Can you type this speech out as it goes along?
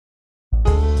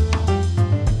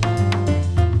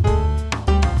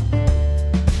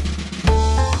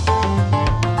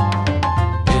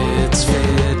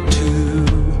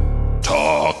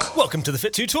welcome to the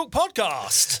Fit to Talk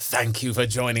podcast. Thank you for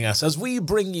joining us as we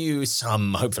bring you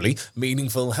some, hopefully,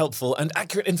 meaningful, helpful, and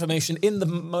accurate information in the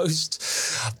most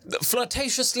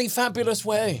flirtatiously fabulous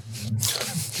way.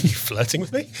 Are you flirting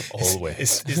with me?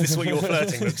 Always. Is this what your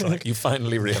flirting looks like? You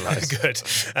finally realise. Good.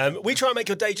 We try and make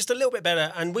your day just a little bit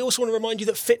better, and we also want to remind you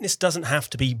that fitness doesn't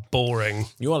have to be boring.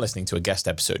 You are listening to a guest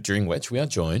episode during which we are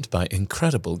joined by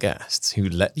incredible guests who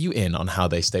let you in on how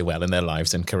they stay well in their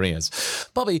lives and careers.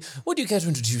 Bobby, would you care to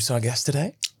introduce our guest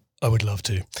today? I would love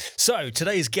to. So,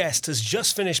 today's guest has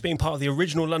just finished being part of the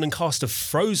original London cast of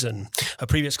Frozen. Her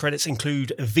previous credits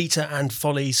include Evita and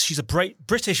Follies. She's a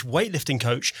British weightlifting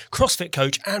coach, CrossFit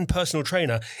coach, and personal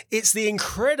trainer. It's the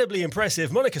incredibly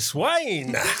impressive Monica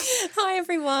Swayne. Hi,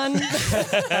 everyone.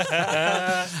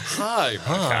 Hi.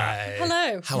 Hi.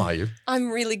 Hello. How are you? I'm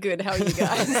really good. How are you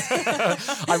guys?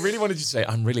 I really wanted you to say,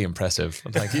 I'm really impressive.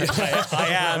 Thank you. I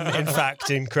am, in fact,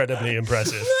 incredibly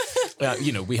impressive.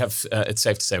 We have, it's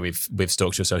safe to say we've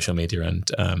stalked your social media and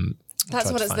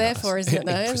That's what it's there for, isn't it,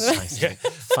 though? Precisely.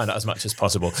 Find out as much as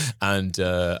possible. And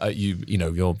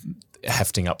you're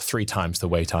hefting up 3 times the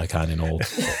weight I can in all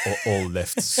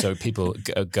lifts. So people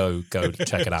go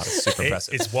check it out. It's super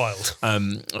impressive. It's wild.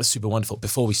 Super wonderful.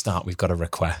 Before we start, we've got a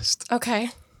request.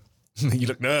 Okay. You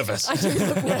look nervous. I do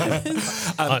look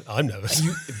nervous. I'm nervous.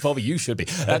 Bobby, you should be.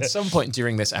 At some point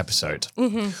during this episode,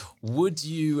 would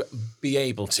you be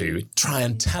able to try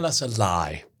and tell us a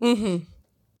lie?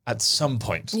 At some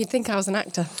point. You'd think I was an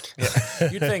actor.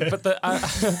 Yeah. You'd think, but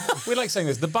we like saying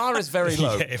this. The bar is very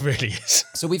low. Yeah, it really is.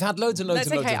 So we've had loads and loads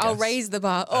That's and loads okay. of I'll guests. raise the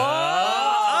bar.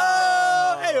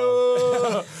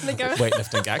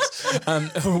 Weightlifting gags.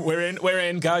 We're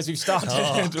in, guys. We've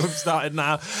started. We've started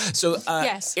now. So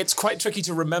Yes. It's quite tricky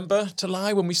to remember to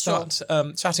lie when we start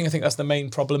chatting. I think that's the main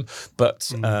problem.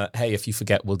 But hey, if you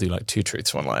forget, we'll do like 2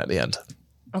 truths, 1 lie at the end.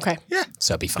 Okay. Yeah.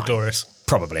 So it'll be fine. Glorious.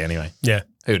 Probably anyway. Yeah.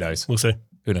 Who knows? We'll see.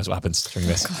 Who knows what happens during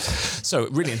this? So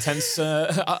really intense.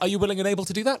 Are you willing and able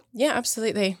to do that? Yeah,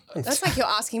 absolutely. That's like you're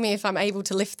asking me if I'm able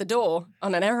to lift the door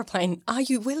on an aeroplane. Are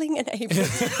you willing and able to do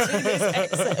this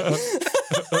exit?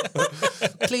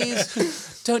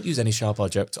 Please don't use any sharp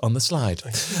object on the slide.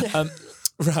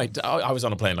 Right. I was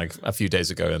on a plane like a few days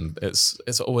ago, and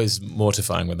it's always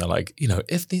mortifying when they're like,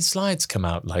 if these slides come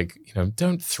out, like,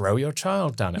 don't throw your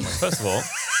child down it. Like, first of all,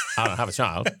 I don't have a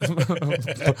child.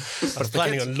 I was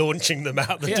planning on launching them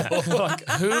out the door. Like,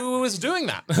 who was doing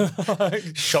that?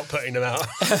 Shot putting them out.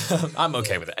 I'm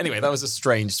okay with it. Anyway, that was a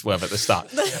strange swerve at the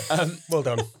start. Well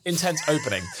done. Intense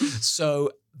opening. So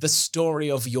the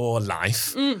story of your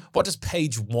life, what does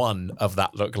page 1 of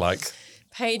that look like?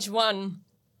 Page one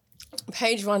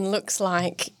looks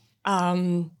like,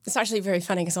 it's actually very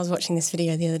funny because I was watching this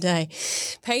video the other day.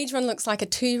 Page 1 looks like a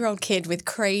 2-year-old kid with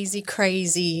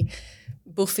crazy,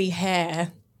 buffy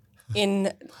hair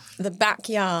in the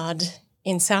backyard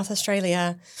in South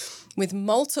Australia with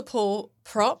multiple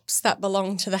props that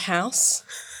belong to the house,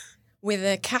 with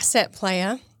a cassette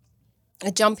player,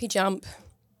 a jumpy jump,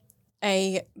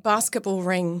 a basketball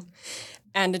ring,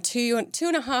 and a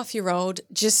 2.5-year-old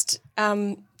just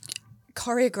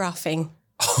choreographing,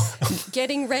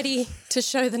 getting ready to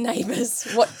show the neighbours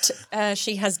what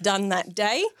she has done that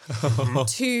day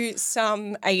to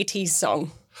some 80s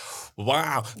song.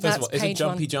 Wow. First of all, is a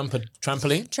jumpy jump a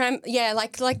trampoline?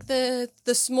 Like the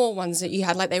small ones that you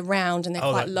had, like they're round and they're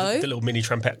quite low. The little mini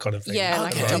trumpet kind of thing. Yeah,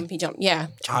 like a jumpy jump. Yeah.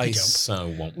 I so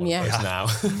want one of those now.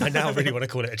 I now really want to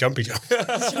call it a jumpy jump.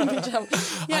 Jumpy jump.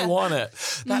 Yeah. I want it.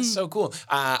 That's so cool.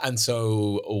 And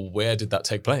so where did that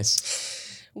take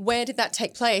place? Where did that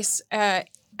take place? In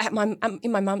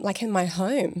my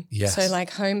home. Yes. So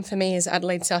like home for me is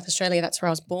Adelaide, South Australia. That's where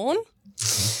I was born.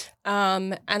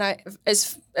 And I,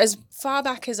 as far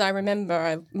back as I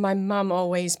remember, my mum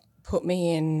always put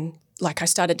me in, like I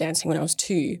started dancing when I was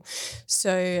 2.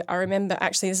 So I remember,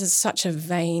 actually, this is such a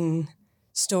vain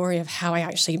story of how I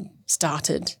actually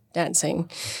started dancing.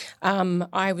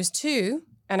 I was 2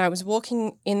 and I was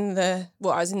walking I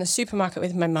was in the supermarket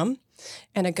with my mum,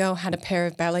 and a girl had a pair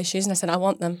of ballet shoes, and I said, I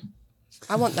want them.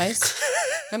 I want those.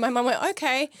 And my mum went,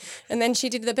 okay. And then she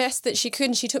did the best that she could,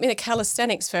 and she took me to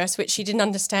calisthenics first, which she didn't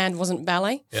understand wasn't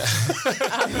ballet. Yeah.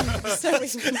 That's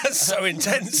so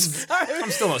intense.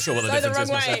 I'm still not sure what the difference the is.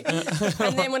 wrong way.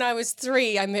 And then when I was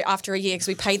 3, I moved after a year because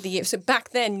we paid the year. So back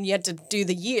then you had to do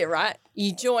the year, right?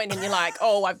 You join and you're like,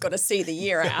 oh, I've got to see the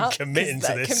year out. Commit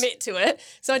to it.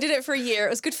 So I did it for a year. It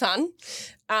was good fun.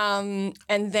 And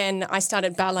then I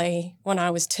started ballet when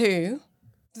I was 3,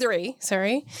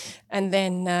 and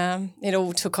then it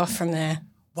all took off from there.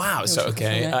 Wow. So,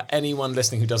 okay. Anyone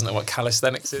listening who doesn't know what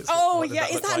calisthenics is? Oh, what does yeah.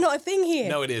 Is look that like? not a thing here?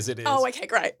 No, it is. It is. Oh, okay,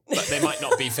 great. But they might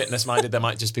not be fitness minded. They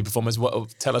might just be performers.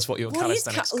 Tell us what your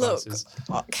calisthenics class is.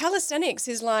 Calisthenics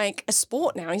is like a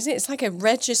sport now, isn't it? It's like a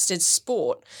registered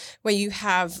sport where you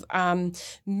have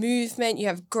movement, you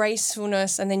have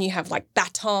gracefulness, and then you have like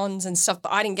batons and stuff.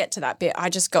 But I didn't get to that bit. I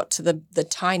just got to the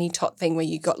tiny tot thing where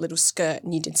you got little skirt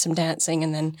and you did some dancing,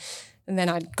 and then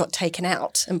I got taken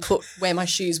out and put where my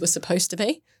shoes were supposed to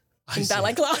be. In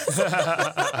ballet class.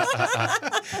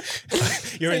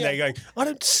 You're in there going, I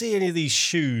don't see any of these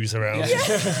shoes around.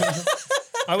 Yeah.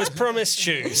 I was promised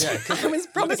shoes. Yeah, I was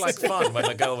it promised. looked like fun when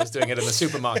the girl was doing it in the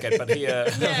supermarket, but here...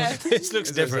 Yeah. This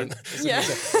looks different. Yeah.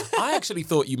 I actually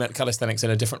thought you meant calisthenics in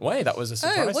a different way. That was a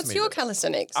surprise to me. What's your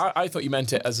calisthenics? I thought you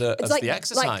meant it as like, the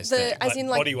exercise thing. As in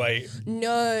like body weight.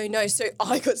 No. So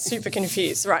I got super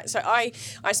confused. Right. So I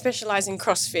specialise in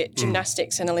CrossFit,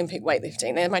 gymnastics, and Olympic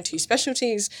weightlifting. They're my two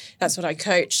specialties. That's what I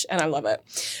coach, and I love it.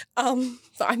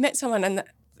 But I met someone and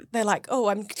they're like, "Oh,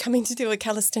 I'm coming to do a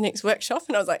calisthenics workshop,"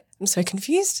 and I was like, "I'm so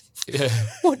confused. Yeah.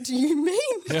 What do you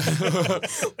mean?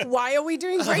 Why are we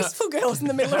doing graceful girls in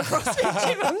the middle of CrossFit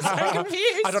gym? I'm so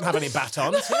confused. I don't have any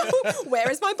batons. Where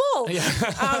is my ball?"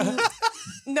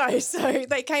 No, so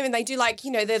they came and they do like,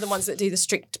 they're the ones that do the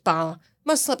strict bar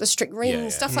muscle up, the strict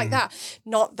ring, stuff like that.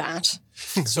 Not that.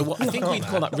 So what I think we'd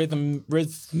call that rhythm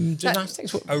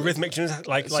gymnastics. Rhythmic gymnastics,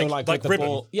 like the ribbon.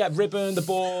 Ball. Yeah, ribbon, the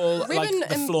ball, like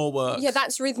the floor work. Yeah,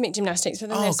 that's rhythmic gymnastics. But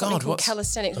then there's something called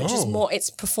calisthenics, which is more, it's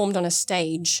performed on a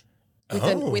stage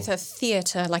with a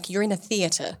theatre, like you're in a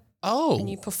theatre. Oh. And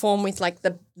you perform with like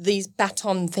these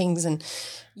baton things and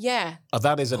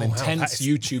that is an intense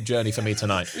YouTube journey for me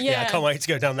tonight. Yeah, I can't wait to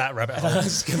go down that rabbit hole.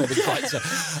 It's going to be quite so.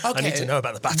 Okay. I need to know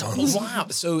about the batons. Wow.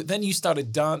 So then you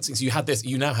started dancing. So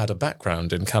you now had a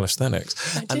background in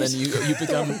calisthenics. And then you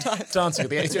began dancing at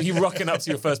the age of, you rocking up to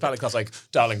your first ballet class like,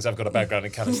 darlings, I've got a background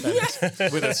in calisthenics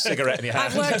with a cigarette in your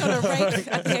hand. I worked on a rake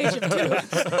at the age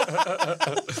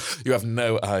of 2. You have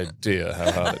no idea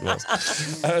how hard it was.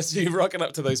 So you're rocking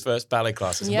up to those first ballet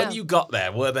classes. Yeah. When you got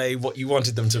there, were they what you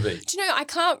wanted them to be? Do you know, I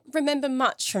can't remember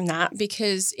much from that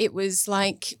because it was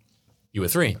like... You were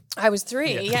 3. I was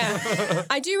 3, yeah.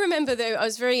 I do remember though,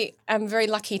 I'm very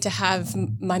lucky to have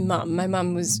my mum. My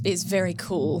mum is very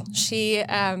cool. She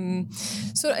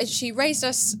she raised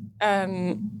us.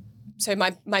 So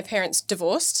my parents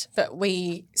divorced, but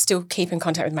we still keep in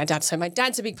contact with my dad. So my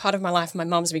dad's a big part of my life, and my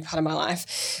mum's a big part of my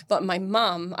life. But my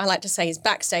mum, I like to say, is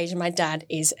backstage, and my dad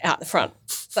is out the front.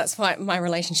 That's why my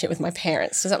relationship with my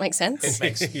parents. Does that make sense? It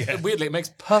makes weirdly, it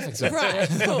makes perfect sense. Right,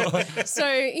 cool. So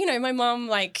my mum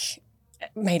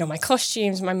made all my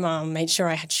costumes. My mum made sure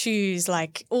I had shoes,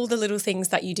 like all the little things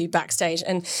that you do backstage.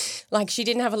 And like she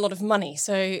didn't have a lot of money,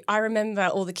 so I remember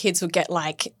all the kids would get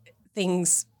like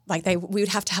things. Like we would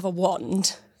have to have a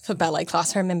wand for ballet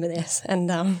class. I remember this.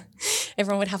 And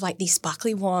everyone would have like these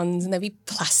sparkly wands and they'd be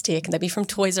plastic and they'd be from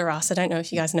Toys R Us. I don't know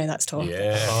if you guys know that store.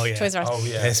 Yeah. Oh, yeah. Toys R Us. Oh,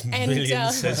 yeah. There's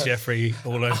millions, says Jeffrey,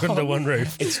 all over under one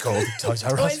roof. It's called Toys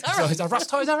R Us. Toys R Us.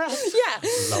 Toys R Us. Yeah.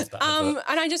 Love that.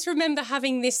 And I just remember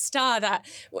having this star that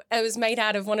it was made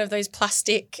out of one of those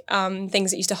plastic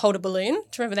things that used to hold a balloon.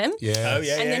 Do you remember them? Yeah. Oh,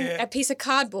 yeah, And then a piece of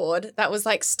cardboard that was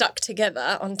like stuck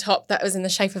together on top that was in the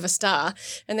shape of a star.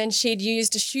 And then she'd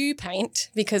used a shoe paint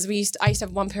because I used to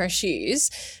have one pair of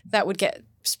shoes that would get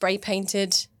spray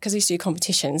painted because we used to do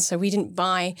competitions. So we didn't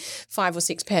buy 5 or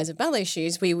 6 pairs of ballet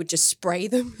shoes. We would just spray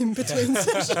them in between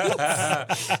sessions.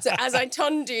 So as I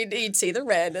tondued, you'd see the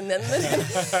red and then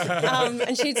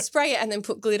and she'd spray it and then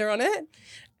put glitter on it.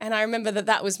 And I remember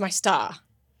that was my star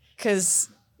because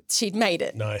she'd made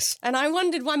it. Nice. And I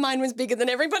wondered why mine was bigger than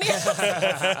everybody else.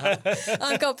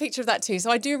 I've got a picture of that too. So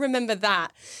I do remember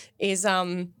that is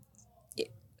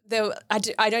I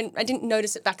didn't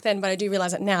notice it back then, but I do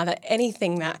realise it now that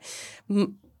anything that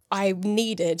I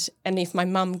needed, and if my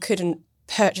mum couldn't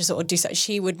purchase it or do so,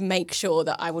 she would make sure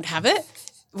that I would have it.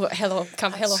 Hell or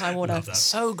high water.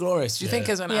 So glorious. Do you think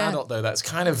as an adult though, it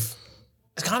kind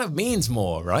of means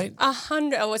more, right?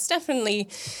 100. Oh, it's definitely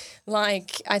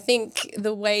like, I think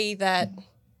the way that,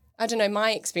 I don't know,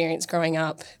 my experience growing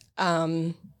up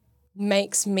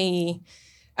makes me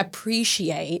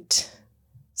appreciate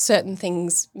certain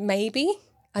things, maybe.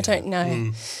 I don't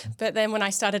know. But then when I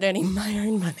started earning my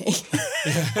own money,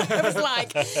 I was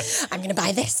like, I'm going to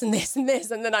buy this and this and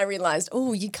this. And then I realised,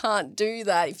 oh, you can't do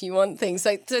that if you want things.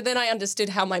 So then I understood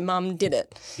how my mum did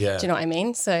it. Yeah. Do you know what I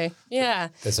mean? So, yeah,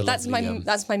 There's a that's lovely,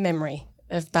 my memory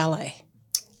of ballet.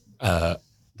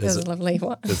 There's a lovely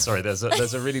one.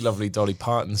 There's a really lovely Dolly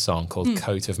Parton song called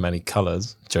 "Coat of Many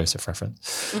Colors," Joseph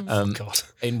reference, God.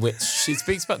 in which she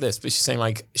speaks about this, but she's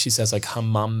saying she says her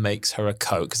mum makes her a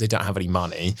coat because they don't have any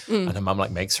money, and her mum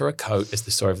makes her a coat. Is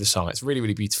the story of the song. It's really,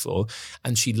 really beautiful,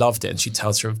 and she loved it, and she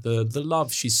tells her of the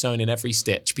love she's sewn in every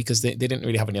stitch because they didn't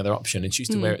really have any other option, and she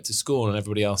used to wear it to school, and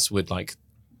everybody else would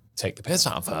take the piss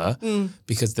out of her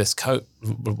because this coat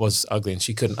was ugly and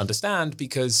she couldn't understand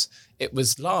because it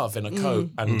was love in a coat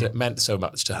and it meant so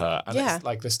much to her. And it's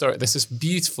like the story, this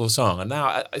beautiful song. And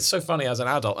now it's so funny as an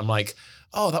adult, I'm like,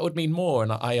 oh, that would mean more.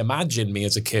 And I imagine me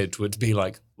as a kid would be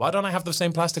like, why don't I have the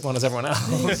same plastic one as everyone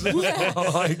else?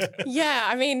 Yeah,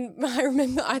 I mean, I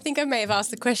remember, I think I may have asked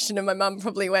the question and my mum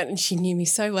probably went, and she knew me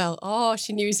so well. Oh,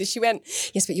 she knew. So she went,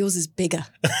 yes, but yours is bigger.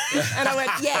 And I went,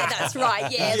 yeah, that's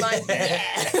right. Yeah, mine,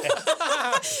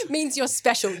 yeah. Means you're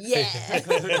special. Yeah.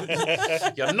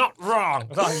 You're not wrong.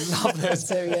 I love this.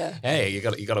 So, yeah. Hey, you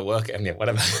got to work it, haven't you?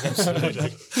 Whatever.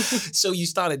 So you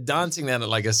started dancing then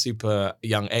at a super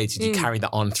young age. Did you carry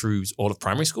that on through all of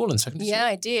primary school and secondary school? Yeah,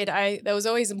 I did. There was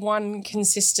always one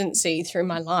consistency through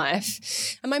my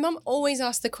life. And my mum always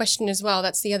asked the question as well.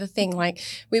 That's the other thing.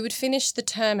 We would finish the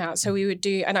term out. So we would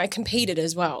do, and I competed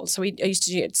as well. So I used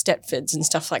to do it at Stepfords and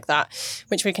stuff like that,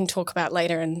 which we can talk about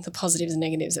later and the positives and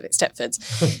negatives of it, Stepfords.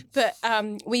 But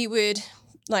we would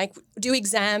do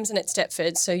exams and at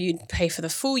Stepford, so you'd pay for the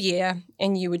full year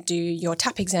and you would do your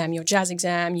tap exam, your jazz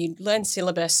exam, you'd learn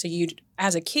syllabus. So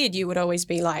as a kid, you would always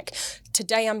be like,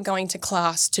 today I'm going to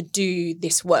class to do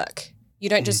this work. You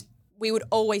don't we would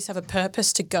always have a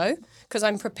purpose to go because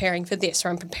I'm preparing for this or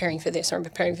I'm preparing for this or I'm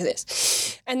preparing for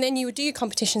this. And then you would do your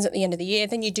competitions at the end of the year.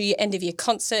 Then you'd do your end of year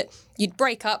concert. You'd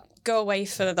break up, go away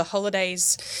for the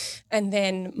holidays. And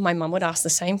then my mum would ask the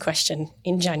same question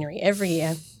in January every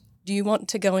year. Do you want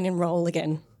to go and enroll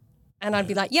again? And I'd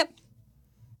be like, yep.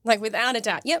 Without a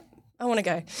doubt, yep, I want to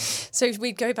go. So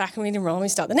we'd go back and we'd enroll and we'd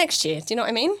start the next year. Do you know what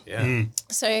I mean? Yeah.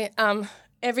 So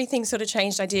everything sort of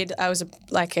changed. I was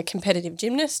a competitive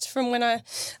gymnast from a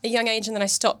young age, and then I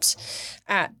stopped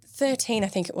at 13, I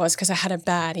think it was, because I had a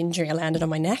bad injury. I landed on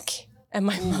my neck. And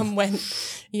my mum went,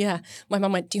 do you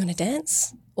want to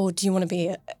dance or do you want to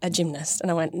be a gymnast? And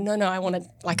I went, no, I want to,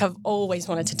 I've always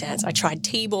wanted to dance. I tried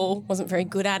T-ball, wasn't very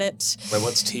good at it. Wait,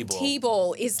 what's T-ball?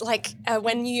 T-ball is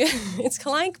when you, it's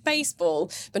like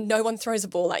baseball, but no one throws a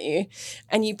ball at you.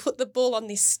 And you put the ball on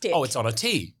this stick. Oh, it's on a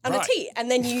tee. On a tee.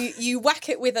 And then you whack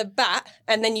it with a bat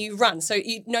and then you run. So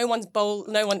not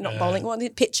bowling,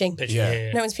 pitching.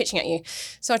 Yeah. No one's pitching at you.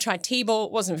 So I tried T-ball,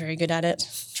 wasn't very good at it.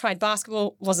 Tried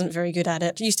basketball, wasn't very good at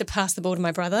it. Used to pass the ball to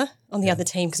my brother on the other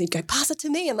team because he'd go, pass it to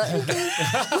me. I'm like, okay.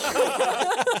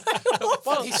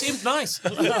 Well, he seemed nice.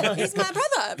 He's my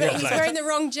brother, but he's wearing the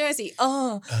wrong jersey.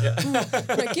 No,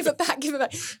 give it back.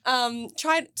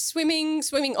 Tried swimming.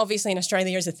 Swimming, obviously, in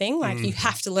Australia is a thing. You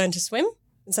have to learn to swim.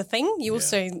 It's a thing. You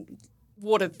also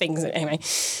water things anyway.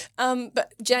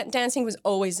 But dancing was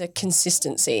always a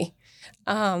consistency,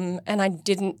 and I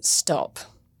didn't stop.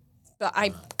 But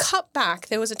I cut back.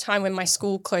 There was a time when my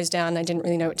school closed down and I didn't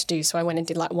really know what to do, so I went and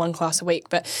did one class a week.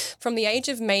 But from the age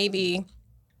of maybe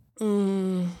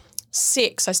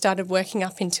 6, I started working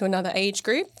up into another age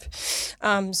group.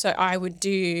 So I would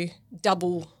do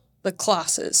double the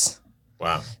classes.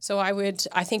 Wow. So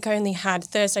I think I only had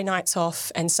Thursday nights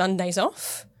off and Sundays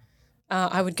off.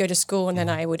 I would go to school and then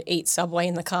I would eat Subway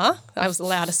in the car. I was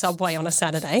allowed a Subway on a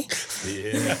Saturday.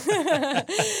 Yeah.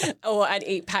 Or I'd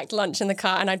eat packed lunch in the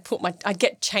car and I'd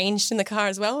get changed in the car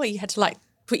as well. You had to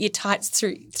put your tights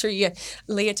through your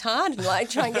leotard and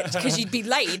try and get, because you'd be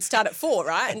late. You'd start at 4,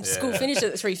 right? And school finished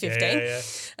at 3:15. Yeah.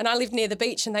 And I lived near the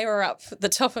beach and they were up at the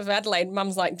top of Adelaide.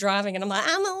 Mum's driving and I'm like,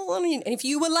 and if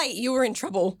you were late, you were in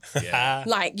trouble. Yeah.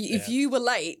 If you were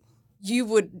late,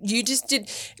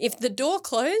 if the door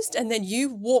closed and then you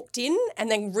walked in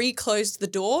and then reclosed the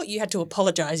door, you had to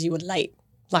apologise you were late.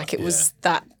 It was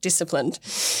that disciplined.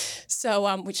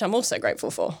 So, which I'm also grateful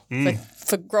for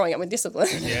growing up with discipline.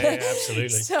 Yeah, absolutely.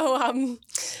 So,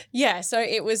 so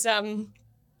it was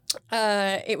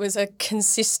a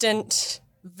consistent,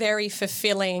 very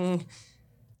fulfilling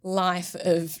life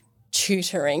of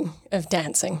tutoring, of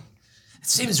dancing. It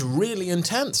seems really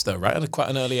intense though, right? At quite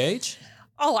an early age.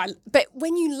 But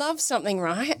when you love something,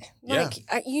 right?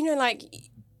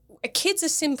 Kids are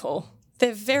simple.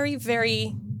 They're very,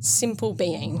 very simple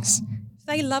beings. If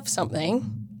they love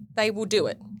something, they will do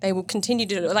it. They will continue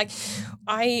to do it.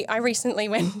 I recently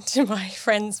went to my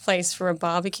friend's place for a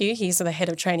barbecue. He's the head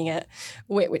of training at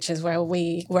WIT, which is where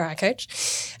I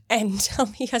coach. And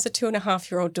he has a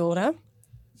 2.5-year-old daughter,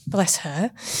 bless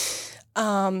her,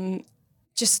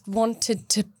 just wanted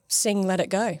to sing Let It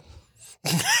Go.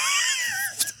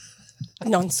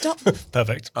 Non-stop.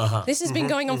 Perfect. This has been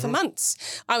going on for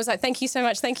months. I was like, thank you so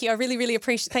much. Thank you. I really, really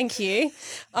appreciate. Thank you.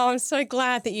 Oh, I'm so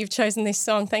glad that you've chosen this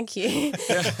song. Thank you.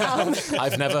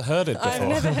 I've never heard it before. I've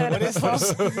never heard it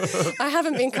before. I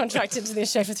haven't been contracted to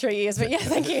this show for 3 years, but yeah,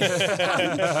 thank you.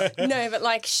 No, but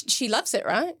like she loves it,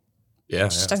 right? Yeah.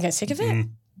 She doesn't get sick of it.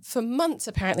 For months,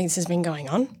 apparently, this has been going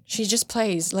on. She just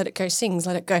plays, let it go, sings,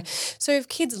 let it go. So if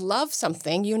kids love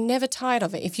something, you're never tired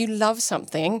of it. If you love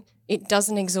something, it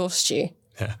doesn't exhaust you.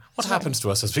 Yeah. What happens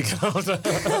to us as we get older?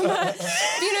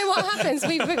 You know what happens?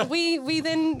 We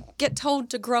then get told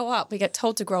to grow up. We get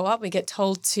told to grow up. We get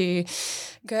told to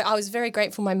go. I was very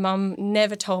grateful. My mum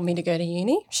never told me to go to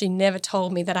uni. She never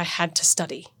told me that I had to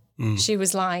study. She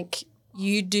was like,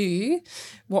 you do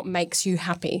what makes you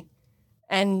happy.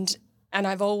 And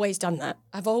I've always done that.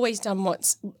 I've always done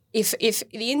if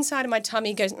the inside of my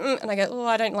tummy goes, and I go, oh,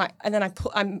 I don't like, and then I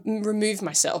remove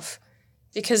myself.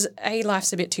 Because A,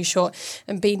 life's a bit too short,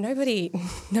 and B, nobody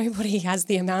has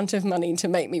the amount of money to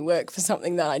make me work for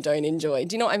something that I don't enjoy.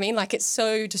 Do you know what I mean? Like, it's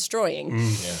so destroying.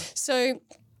 So,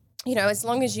 you know, as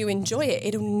long as you enjoy it,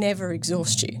 it'll never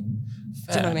exhaust you.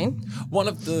 Do you know what I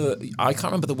mean? I can't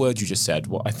remember the word you just said,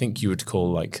 what I think you would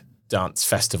call like dance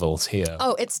festivals here.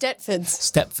 Oh, it's Stepfords.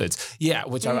 Stepfords. Yeah,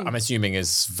 which I'm assuming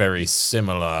is very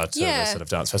similar to the sort of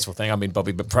dance festival thing. I mean,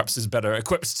 Bobby, but perhaps is better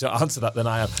equipped to answer that than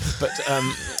I am. But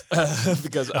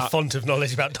because a font of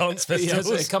knowledge about dance festivals.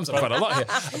 Yes, it comes up quite a lot here.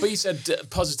 But you said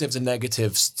positives and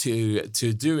negatives to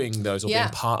doing those or being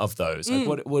part of those. Like,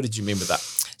 what did you mean with that?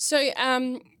 So,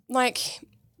 like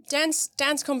dance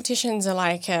competitions are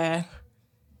like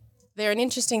they're an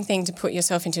interesting thing to put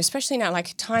yourself into, especially now.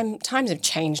 Like times have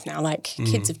changed now. Like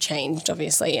kids have changed,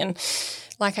 obviously, and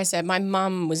like I said, my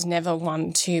mum was never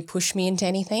one to push me into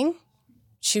anything.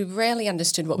 She rarely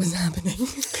understood what was happening.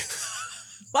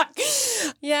 Like,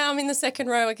 yeah, I'm in the second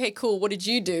row. Okay, cool. What did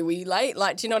you do? Were you late?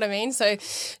 Like, do you know what I mean? So,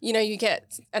 you know, you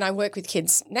get, and I work with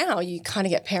kids now. You kind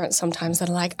of get parents sometimes that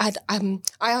are like, I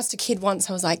asked a kid once.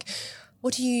 I was like,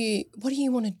 what do you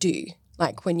want to do?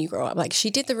 Like when you grow up, like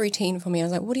she did the routine for me. I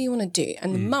was like, what do you want to do?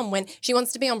 And the mum went, she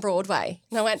wants to be on Broadway.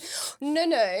 And I went,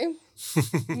 no,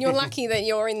 you're lucky that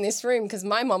you're in this room because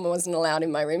my mum wasn't allowed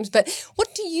in my rooms. But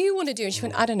what do you want to do? And she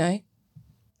went, I don't know.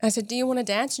 I said, do you want to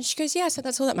dance? And she goes, yeah. I said,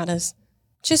 that's all that matters.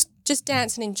 Just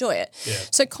dance and enjoy it. Yeah.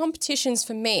 So competitions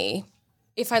for me,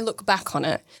 if I look back on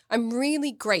it, I'm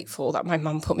really grateful that my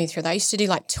mum put me through that. I used to do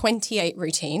like 28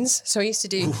 routines. So I used to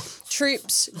do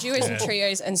troops, duos and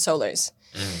trios and solos.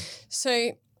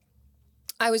 So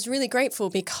I was really grateful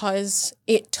because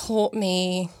it taught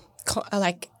me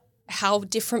like how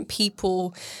different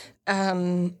people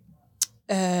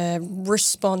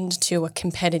respond to a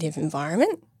competitive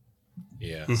environment.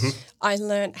 Yeah. I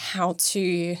learned how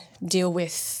to deal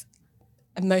with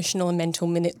emotional and mental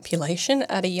manipulation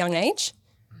at a young age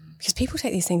because people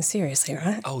take these things seriously,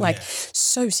 right? Oh, like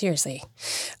so seriously.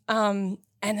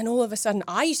 And then all of a sudden,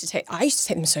 I used to take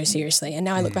them so seriously. And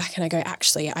now I look back and I go,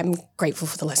 actually, I'm grateful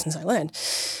for the lessons I learned.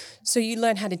 So you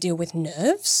learn how to deal with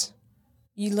nerves.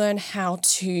 You learn how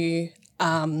to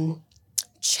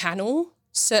channel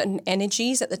certain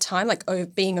energies at the time, like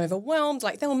being overwhelmed.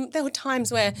 Like there were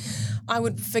times where I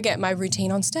would forget my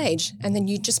routine on stage and then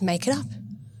you'd just make it up.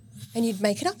 And you'd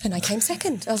make it up, and I came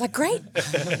second. I was like, great. Do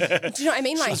you know what I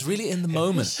mean? Like, she was really in the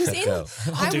moment. She was in.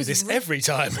 I'll do this every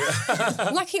time.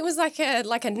 Like it was like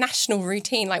a national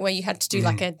routine, like where you had to do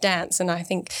like a dance. And I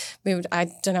think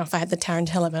I don't know if I had the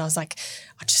tarantella, but I was like,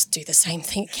 I'll just do the same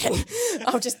thing again.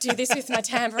 I'll just do this with my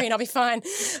tambourine. I'll be fine.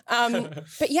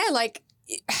 But yeah, like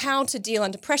how to deal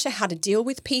under pressure, how to deal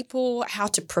with people, how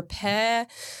to prepare,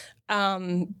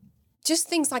 just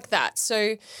things like that.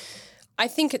 So I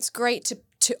think it's great to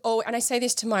and I say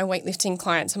this to my weightlifting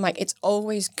clients, I'm like, it's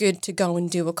always good to go and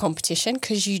do a competition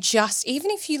because you just,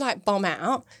 even if you like bomb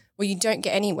out or you don't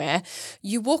get anywhere,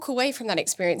 you walk away from that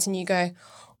experience and you go,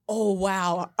 oh,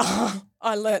 wow,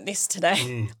 I learnt this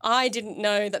today. I didn't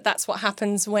know that that's what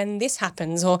happens when this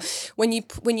happens, or when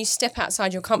you step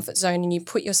outside your comfort zone and you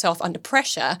put yourself under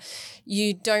pressure,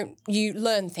 you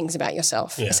learn things about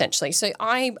yourself, essentially. So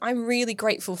I'm really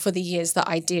grateful for the years that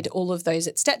I did all of those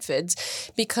at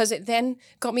Stepfords because it then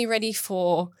got me ready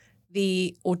for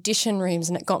the audition rooms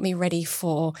and it got me ready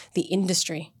for the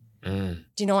industry. Do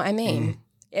you know what I mean?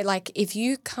 Like if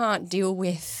you can't deal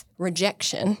with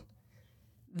rejection,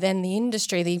 then the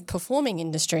industry, the performing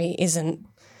industry, isn't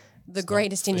the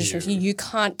greatest industry. You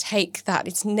can't take that.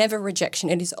 It's never rejection.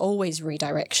 It is always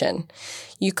redirection.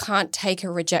 You can't take a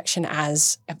rejection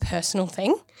as a personal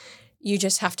thing. You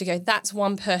just have to go, that's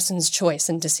one person's choice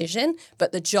and decision.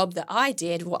 But the job that I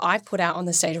did, what I put out on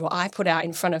the stage, what I put out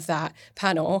in front of that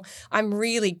panel, I'm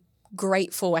really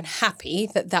grateful and happy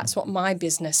that that's what my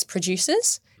business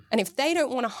produces. And if they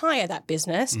don't want to hire that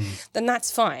business, then that's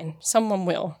fine. Someone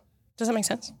will. Does that make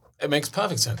sense? It makes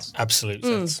perfect sense. Absolute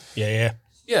sense. Yeah.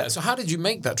 Yeah. So how did you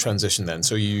make that transition then?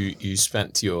 So you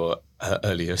spent your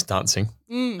early years dancing.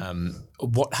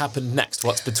 What happened next?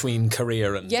 What's between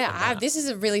career and this is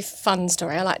a really fun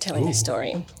story. I like telling this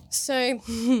story. So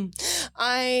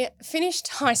I finished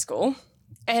high school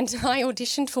and I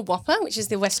auditioned for WAPA, which is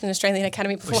the Western Australian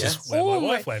Academy of Performance. Which is where my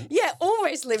wife went. Yeah,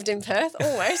 almost lived in Perth,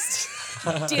 almost.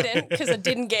 Didn't, because I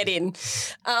didn't get in.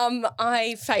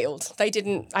 I failed. I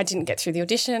didn't get through the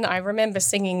audition. I remember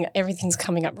singing Everything's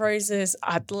Coming Up Roses.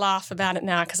 I'd laugh about it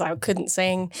now because I couldn't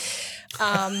sing.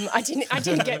 I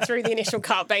didn't get through the initial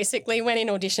cut, basically. Went in,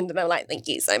 auditioned, and they were like, thank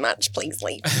you so much, please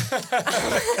leave.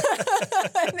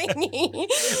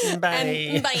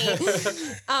 Bye.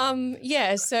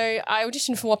 Bye. So I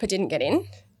auditioned for WAPA, didn't get in.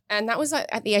 And that was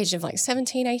at the age of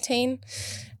 17, 18.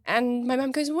 And my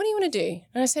mum goes, what do you want to do?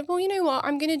 And I said, well, you know what?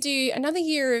 I'm going to do another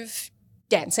year of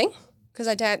dancing because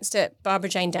I danced at Barbara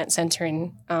Jane Dance Centre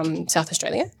in South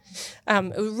Australia.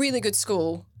 A really good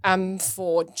school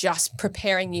for just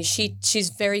preparing you. She's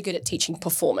very good at teaching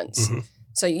performance. Mm-hmm.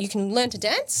 So you can learn to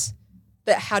dance,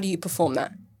 but how do you perform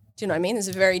that? Do you know what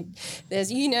I mean?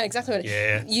 You know exactly what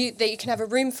you can have a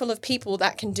room full of people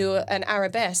that can do an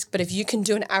arabesque, but if you can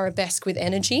do an arabesque with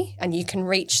energy and you can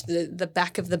reach the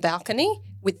back of the balcony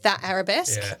with that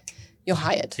arabesque, you're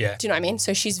hired. Yeah. Do you know what I mean?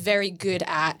 So she's very good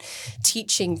at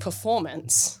teaching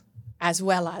performance as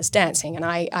well as dancing, and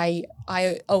I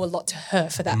owe a lot to her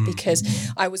for that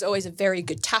because I was always a very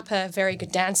good tapper, very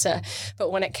good dancer,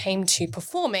 but when it came to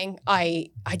performing, I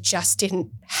just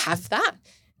didn't have that.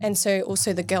 And so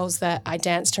also the girls that I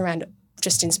danced around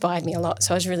just inspired me a lot.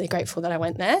 So I was really grateful that I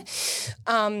went there.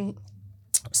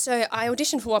 So I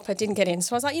auditioned for WAPA, didn't get in.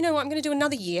 So I was like, you know what, I'm going to do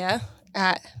another year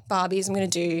at Barbie's. I'm going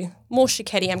to do more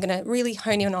Shiketti. I'm going to really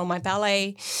hone in on my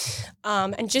ballet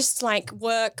and just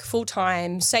work full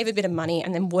time, save a bit of money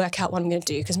and then work out what I'm going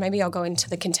to do because maybe I'll go into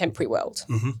the contemporary world.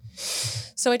 Mm-hmm.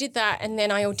 So I did that and then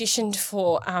I auditioned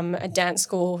for a dance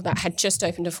school that had just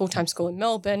opened a full-time school in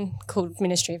Melbourne called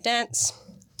Ministry of Dance.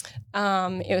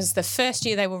 It was the first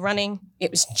year they were running.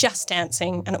 It was just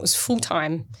dancing and it was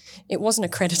full-time. It wasn't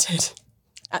accredited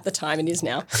at the time. It is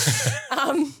now.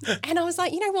 And I was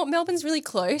like, you know what? Melbourne's really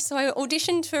close. So I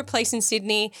auditioned for a place in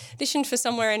Sydney, auditioned for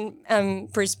somewhere in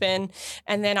Brisbane,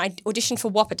 and then I auditioned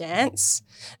for WAPA Dance,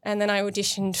 and then I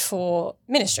auditioned for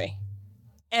Ministry.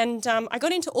 And I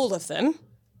got into all of them.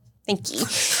 Thank you.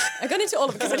 I got into all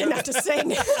of them because I didn't have to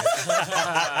sing.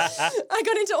 I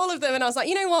got into all of them and I was like,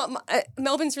 you know what?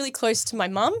 Melbourne's really close to my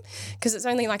mum because it's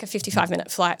only a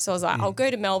 55-minute flight. So I was like, I'll go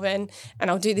to Melbourne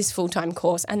and I'll do this full-time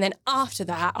course. And then after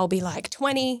that, I'll be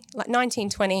 19,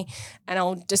 20, and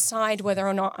I'll decide whether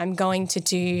or not I'm going to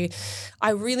do –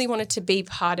 I really wanted to be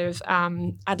part of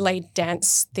Adelaide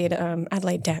Dance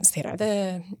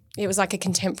Theatre. It was like a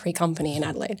contemporary company in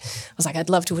Adelaide. I was like, I'd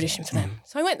love to audition for them.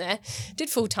 So I went there, did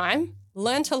full-time,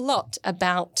 learnt a lot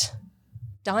about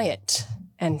diet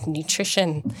and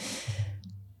nutrition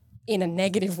in a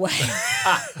negative way.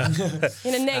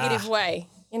 In a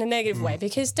negative way,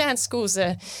 because dance schools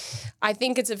I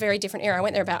think it's a very different era. I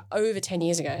went there about over 10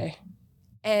 years ago.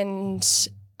 And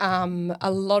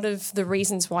a lot of the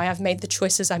reasons why I've made the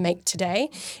choices I make today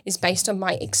is based on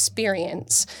my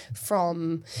experience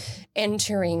from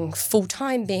entering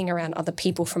full-time, being around other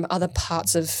people from other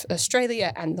parts of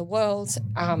Australia and the world,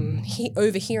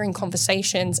 overhearing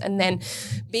conversations and then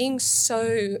being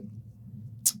so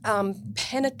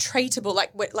penetratable,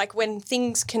 like when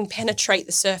things can penetrate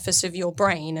the surface of your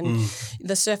brain and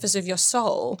the surface of your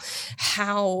soul,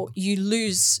 how you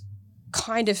lose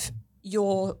kind of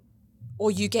or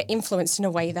you get influenced in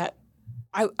a way that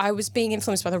I was being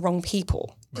influenced by the wrong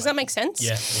people. Does that make sense?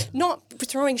 Yeah. Not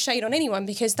throwing shade on anyone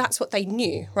because that's what they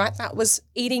knew, right? That was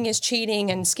eating is cheating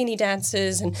and skinny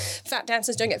dancers and fat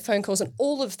dancers don't get phone calls and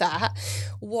all of that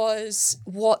was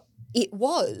what it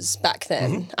was back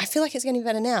then. Mm-hmm. I feel like it's getting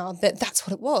better now, but that's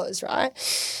what it was, right?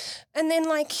 And then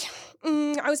I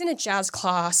was in a jazz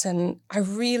class and I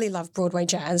really love Broadway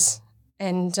jazz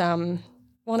and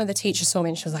one of the teachers saw me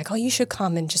and she was like, oh, you should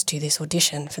come and just do this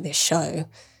audition for this show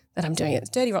that I'm doing. It's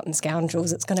Dirty Rotten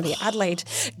Scoundrels. It's going to be Adelaide.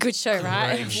 Good show,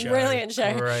 right? Great show. Brilliant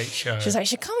show. Great show. She's like, you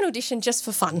should come and audition just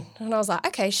for fun. And I was like,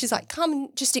 okay. She's like, come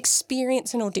and just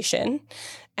experience an audition.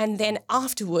 And then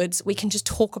afterwards we can just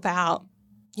talk about,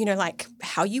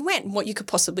 how you went and what you could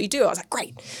possibly do. I was like,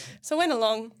 great. So I went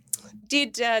along,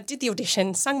 did the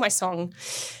audition, sung my song,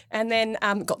 and then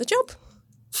got the job.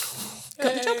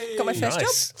 Got my first job.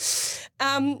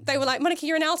 they were like, Monica,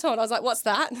 you're an alto. And I was like, what's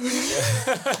that?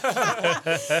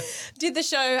 Did the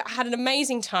show, had an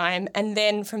amazing time. And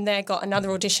then from there got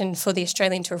another audition for the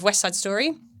Australian tour of West Side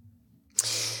Story.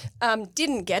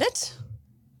 Didn't get it.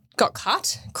 Got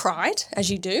cut, cried,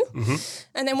 as you do,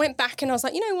 and then went back and I was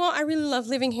like, you know what, I really love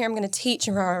living here. I'm going to teach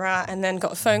and rah, rah, rah. And then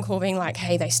got a phone call being like,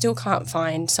 hey, they still can't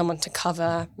find someone to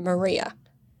cover Maria.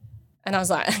 And I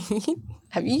was like,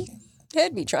 have you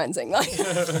heard me try and sing? Like,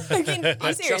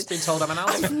 I'm serious. Just been told I'm an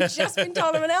alto. I've just been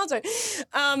told I'm an alto.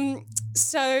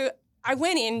 So I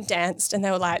went in, danced, and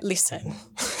they were like, listen.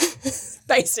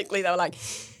 Basically, they were like,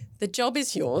 the job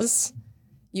is yours.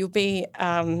 You'll be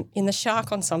in the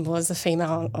Shark ensemble as the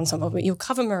female ensemble, but you'll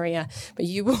cover Maria, but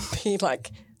you will be like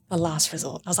the last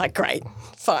resort. I was like, great,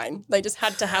 fine. They just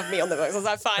had to have me on the books. I was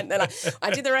like, fine. Then I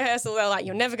did the rehearsal. They were like,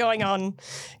 you're never going on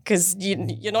because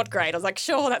you're not great. I was like,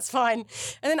 sure, that's fine.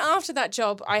 And then after that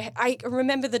job, I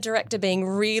remember the director being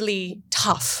really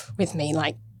tough with me,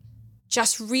 like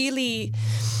just really,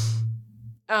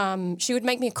 she would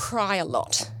make me cry a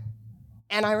lot.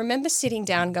 And I remember sitting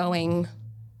down going,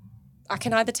 I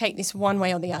can either take this one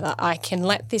way or the other. I can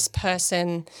let this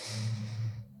person,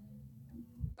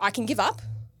 I can give up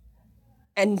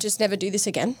and just never do this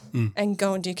again and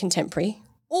go and do contemporary.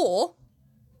 Or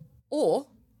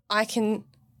I can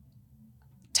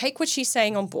take what she's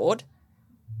saying on board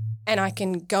and I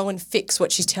can go and fix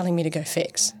what she's telling me to go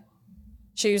fix.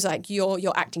 She was like, your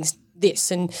acting's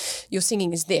this and your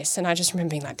singing is this. And I just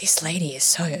remember being like, this lady is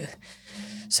so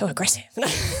aggressive. And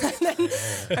then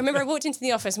I remember I walked into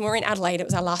the office and we were in Adelaide. It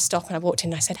was our last stop and I walked in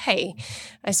and I said, hey,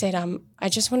 I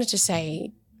just wanted to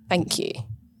say thank you.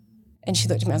 And she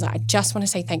looked at me, I was like, I just want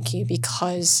to say thank you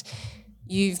because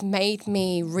you've made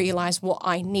me realise what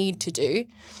I need to do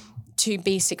to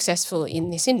be successful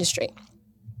in this industry.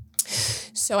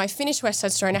 So I finished West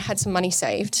Side Story and I had some money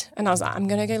saved and I was like, I'm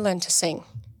going to go learn to sing.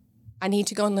 I need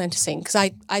to go and learn to sing because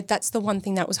I that's the one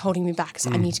thing that was holding me back is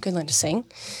I need to go learn to sing.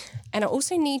 And I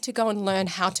also need to go and learn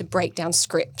how to break down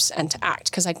scripts and to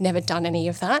act because I'd never done any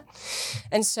of that.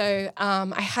 And so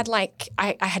I had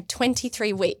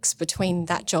 23 weeks between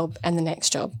that job and the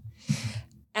next job.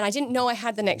 And I didn't know I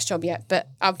had the next job yet, but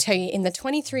I'll tell you, in the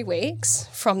 23 weeks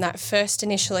from that first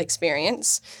initial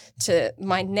experience to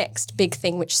my next big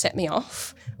thing, which set me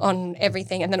off on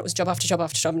everything, and then it was job after job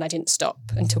after job, and I didn't stop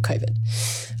until COVID.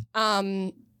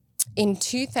 In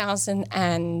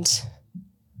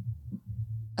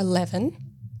 2011,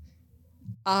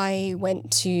 I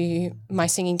went to my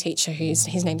singing teacher,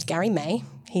 his name's Gary May.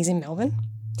 He's in Melbourne.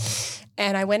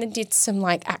 And I went and did some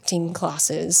acting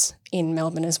classes in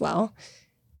Melbourne as well.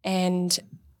 And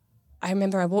I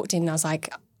remember I walked in and I was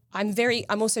like, I'm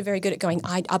also very good at going,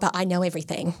 but I know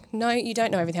everything. No, you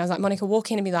don't know everything. I was like, Monica, walk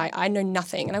in and be like, I know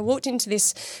nothing. And I walked into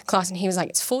this class and he was like,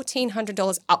 it's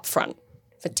 $1,400 up front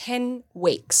for 10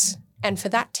 weeks. And for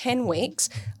that 10 weeks,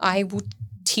 I will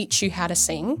teach you how to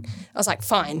sing. I was like,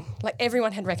 fine.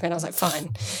 Everyone had recommended. I was like,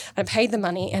 fine. I paid the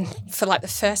money and for the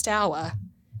first hour,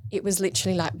 it was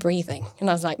literally breathing. And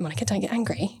I was like, Monica, don't get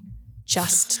angry.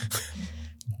 Just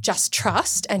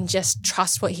trust and just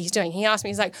trust what he's doing. He asked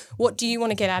me, he's like, what do you want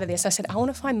to get out of this? I said, I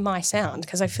want to find my sound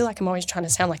because I feel like I'm always trying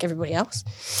to sound like everybody else.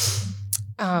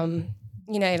 That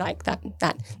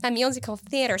musical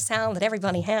theatre sound that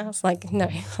everybody has. No.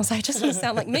 I was like, I just want to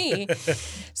sound like me.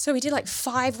 So we did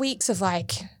 5 weeks of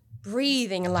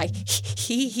breathing and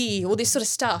he, all this sort of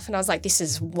stuff. And I was like, this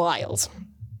is wild.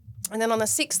 And then on the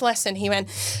 6th lesson, he went,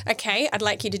 okay, I'd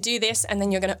like you to do this, and then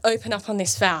you're going to open up on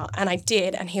this vowel. And I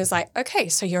did, and he was like, okay,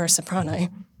 so you're a soprano.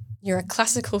 You're a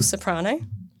classical soprano.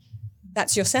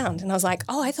 That's your sound. And I was like,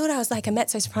 oh, I thought I was a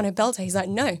mezzo-soprano belter. He's like,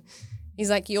 no. He's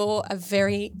like, you're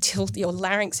your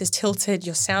larynx is tilted,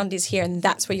 your sound is here, and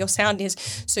that's where your sound is.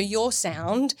 So your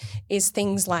sound is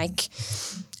things like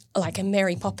a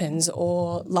Mary Poppins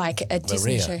or a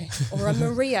Disney show or a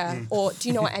Maria or do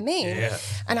you know what I mean? Yeah.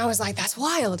 And I was like, that's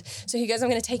wild. So he goes, I'm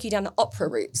going to take you down the opera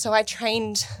route. So I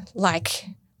trained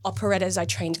operettas, I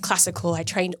trained classical, I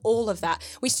trained all of that.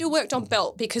 We still worked on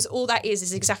belt because all that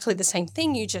is exactly the same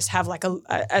thing. You just have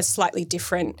a slightly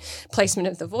different placement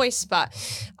of the voice. But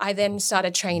I then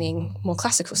started training more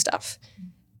classical stuff.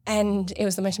 And it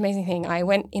was the most amazing thing. I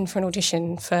went in for an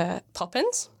audition for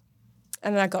Poppins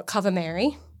and then I got Cover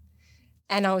Mary.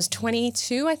 And I was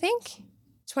 22, I think.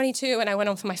 22, and I went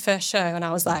on for my first show, and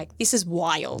I was like, this is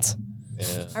wild.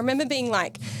 Yeah. I remember being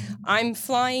like, I'm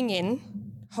flying in,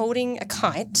 holding a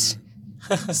kite,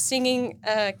 singing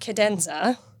a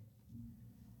cadenza,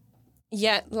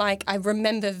 yet, I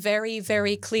remember very,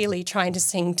 very clearly trying to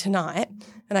sing Tonight,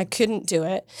 and I couldn't do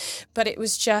it. But it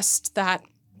was just that,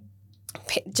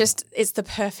 it's the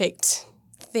perfect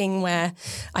thing where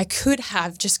I could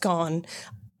have just gone,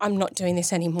 I'm not doing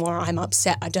this anymore, I'm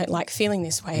upset, I don't like feeling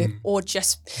this way, or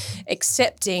just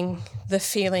accepting the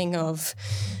feeling of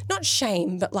not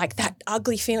shame, but like that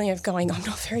ugly feeling of going, I'm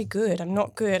not very good, I'm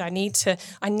not good, I need to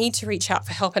reach out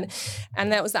for help.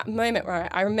 And that was that moment where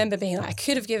I remember being like, I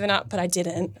could have given up, but I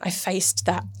didn't. I faced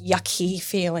that yucky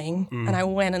feeling and I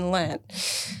went and learnt.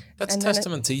 That's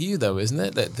testament to you though, isn't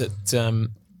it? That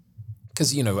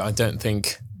because, you know, I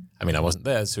wasn't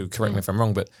there, so correct me if I'm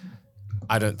wrong, but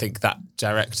I don't think that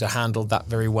director handled that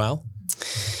very well.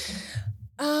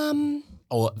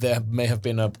 Or there may have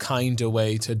been a kinder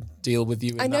way to deal with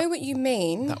you. I know what you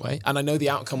mean. That way. And I know the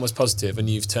outcome was positive and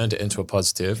you've turned it into a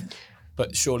positive,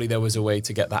 but surely there was a way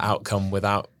to get that outcome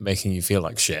without making you feel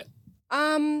like shit.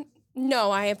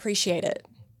 No, I appreciate it.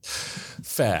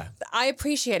 Fair. I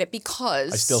appreciate it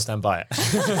because I still stand by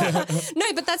it.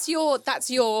 No, but that's your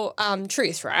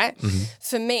truth, right? Mm-hmm.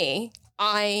 For me,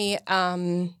 I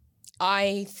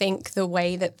think the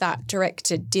way that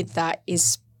director did that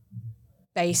is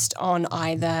based on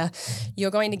either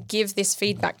you're going to give this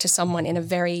feedback to someone in a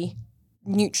very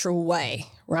neutral way,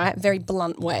 right? Very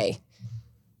blunt way.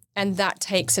 And that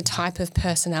takes a type of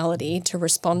personality to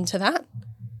respond to that.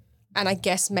 And I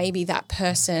guess maybe that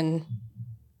person,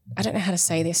 I don't know how to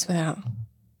say this without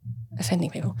offending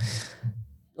people.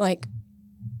 Like,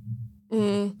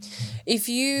 if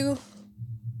you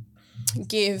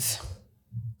give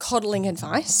coddling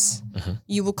advice,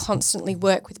 you will constantly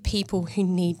work with people who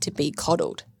need to be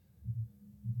coddled.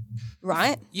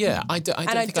 Right? Yeah, I don't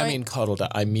think I mean coddled.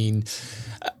 I mean,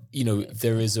 you know,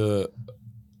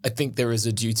 I think there is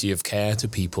a duty of care to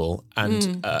people.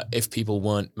 And if people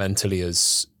weren't mentally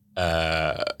as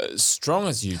strong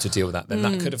as you to deal with that, then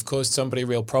that could have caused somebody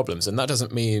real problems. And that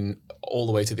doesn't mean all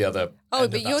the way to the other end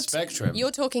of that spectrum.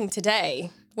 You're talking today.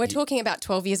 We're talking about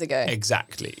 12 years ago.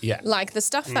 Exactly, yeah. Like the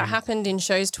stuff that happened in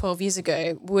shows 12 years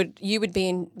ago, you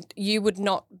would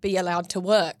not be allowed to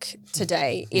work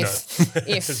today if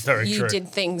you did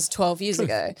things 12 years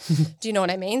ago. Do you know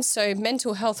what I mean? So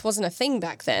mental health wasn't a thing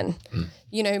back then.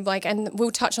 You know, like, and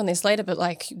we'll touch on this later, but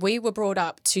like we were brought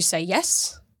up to say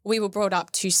yes. We were brought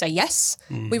up to say yes.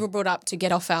 We were brought up to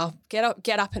get up,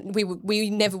 and we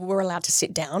never were allowed to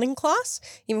sit down in class.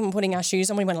 Even when putting our shoes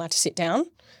on, we weren't allowed to sit down.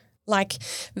 Like,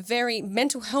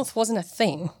 mental health wasn't a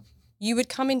thing. You would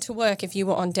come into work if you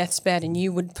were on death's bed and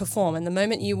you would perform. And the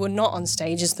moment you were not on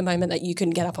stage is the moment that you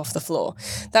couldn't get up off the floor.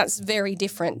 That's very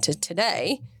different to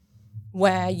today,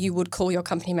 where you would call your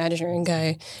company manager and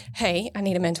go, hey, I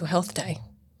need a mental health day.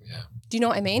 Yeah. Do you know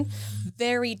what I mean?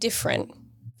 Very different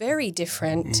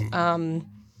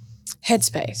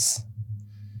headspace.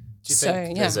 Do you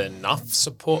think there's enough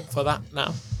support for that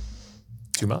now?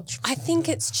 Too much? I think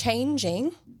it's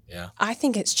changing. Yeah. I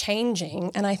think it's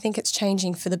changing, and I think it's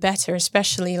changing for the better,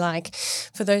 especially like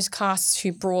for those casts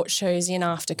who brought shows in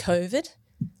after COVID.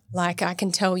 Like I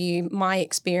can tell you my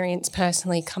experience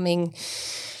personally coming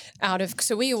out of,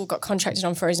 so we all got contracted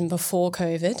on Frozen before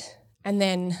COVID, and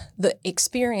then the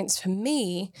experience for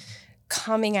me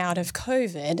coming out of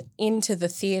COVID into the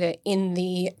theatre in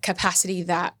the capacity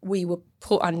that we were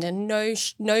put under. No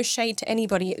shade to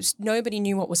anybody. Nobody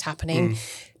knew what was happening.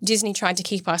 Disney tried to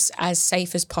keep us as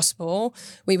safe as possible.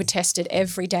 We were tested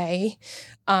every day.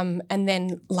 And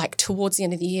then like towards the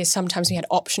end of the year, sometimes we had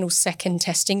optional second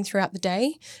testing throughout the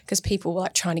day because people were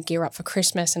like trying to gear up for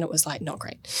Christmas, and it was like not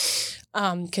great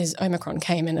because Omicron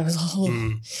came and it was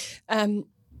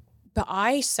but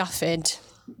I suffered.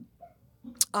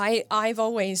 I've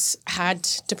always had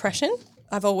depression.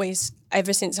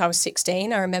 Ever since I was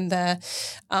 16, I remember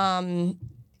going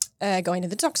to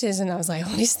the doctors and I was like,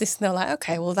 what is this? And they're like,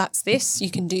 okay, well, that's this.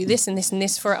 You can do this and this and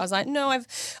this for it. I was like, no, I've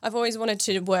always wanted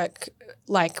to work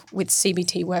like with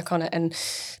CBT, work on it and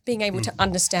being able to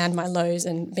understand my lows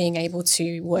and being able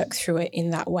to work through it in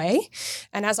that way.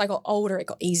 And as I got older, it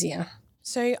got easier.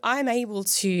 So I'm able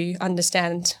to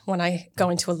understand when I go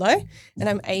into a low, and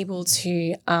I'm able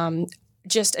to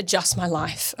just adjust my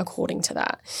life according to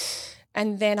that.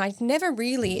 And then I never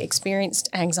really experienced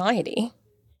anxiety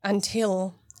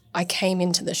until I came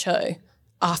into the show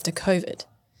after COVID.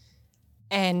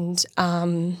 And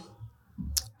I've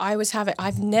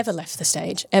never left the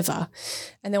stage, ever.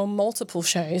 And there were multiple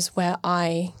shows where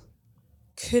I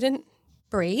couldn't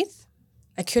breathe,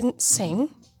 I couldn't sing,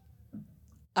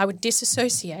 I would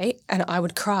disassociate and I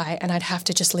would cry and I'd have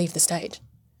to just leave the stage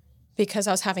because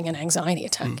I was having an anxiety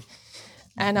attack.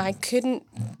 And I couldn't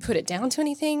put it down to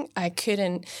anything. I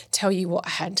couldn't tell you what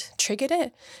had triggered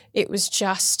it. It was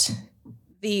just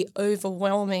the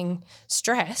overwhelming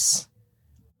stress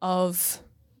of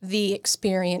the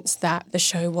experience that the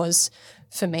show was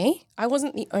for me. I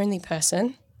wasn't the only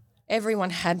person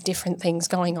everyone had different things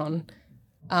going on.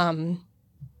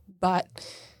 But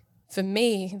for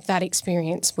me, that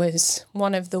experience was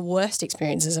one of the worst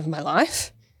experiences of my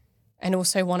life, and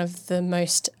also one of the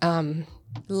most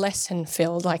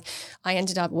lesson-filled. Like, I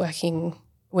ended up working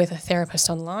with a therapist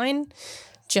online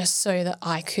just so that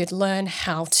I could learn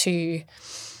how to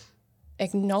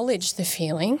acknowledge the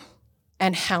feeling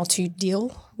and how to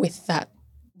deal with that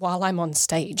while I'm on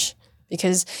stage.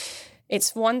 Because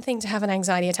it's one thing to have an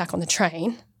anxiety attack on the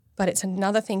train, but it's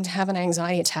another thing to have an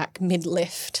anxiety attack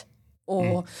mid-lift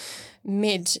or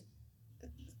mid-soprano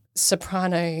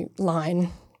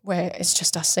line where it's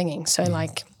just us singing. So,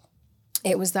 like,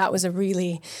 that was a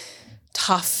really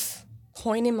tough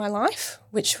point in my life,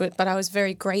 but I was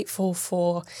very grateful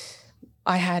for.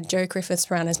 I had Joe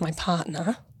Griffiths around as my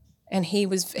partner, and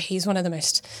he's one of the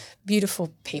most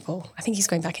beautiful people. I think he's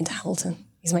going back into Hamilton.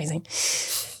 He's amazing.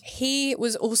 He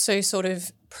was also sort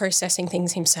of processing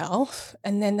things himself,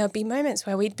 and then there'd be moments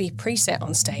where we'd be preset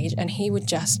on stage and he would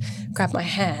just grab my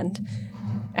hand,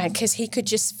 and because he could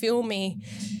just feel me.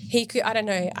 I don't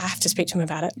know, I have to speak to him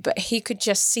about it, but he could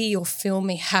just see or feel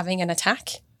me having an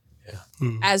attack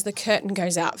as the curtain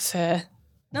goes out for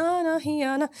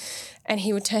no, and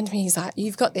he would turn to me, he's like,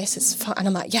 "You've got this, it's fine." And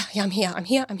I'm like, yeah, I'm here.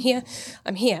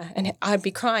 And I'd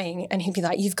be crying and he'd be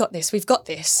like, "You've got this, we've got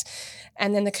this."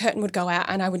 And then the curtain would go out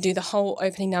and I would do the whole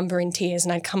opening number in tears,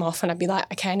 and I'd come off and I'd be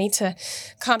like, okay, I need to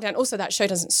calm down. Also, that show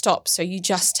doesn't stop, so you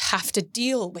just have to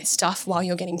deal with stuff while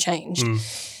you're getting changed.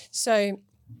 So,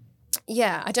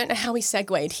 yeah, I don't know how we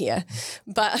segued here,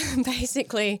 but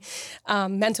basically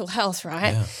mental health,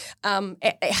 right? Yeah.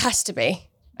 It has to be.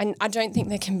 And I don't think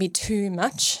there can be too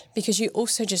much, because you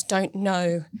also just don't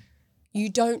know. You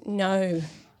don't know.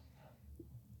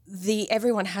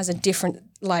 Everyone has a different,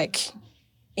 like,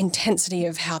 intensity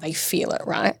of how they feel it,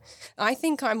 right? I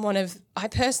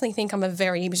personally think I'm a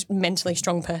very mentally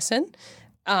strong person,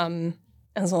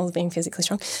 as well as being physically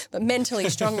strong, but mentally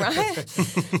strong, right?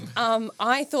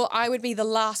 I thought I would be the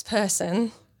last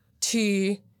person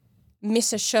to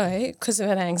miss a show because of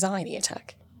an anxiety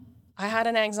attack. I had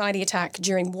an anxiety attack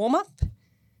during warm-up.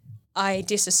 I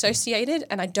disassociated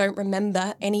and I don't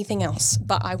remember anything else,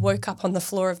 but I woke up on the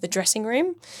floor of the dressing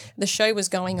room. The show was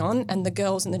going on and the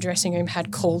girls in the dressing room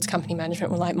had called company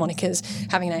management, were like, "Monica's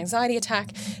having an anxiety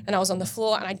attack," and I was on the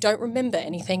floor and I don't remember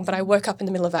anything, but I woke up in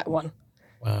the middle of Act 1.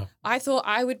 Wow. I thought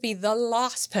I would be the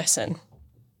last person,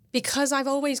 because I've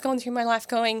always gone through my life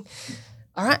going,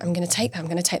 all right, I'm going to take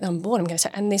that on board.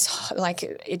 And this, like,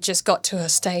 it just got to a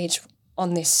stage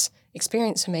on this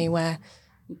experience for me where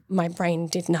my brain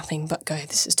did nothing but go,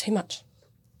 this is too much.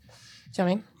 Do you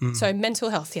know what I mean? So mental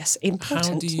health, yes, important.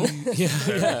 How do you,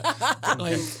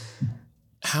 like,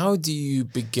 how do you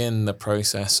begin the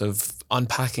process of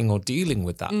unpacking or dealing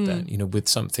with that then, with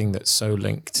something that's so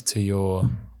linked to your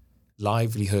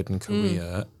livelihood and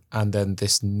career, and then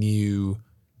this new,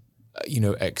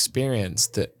 experience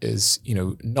that is,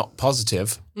 not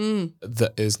positive,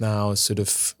 that is now sort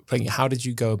of playing. How did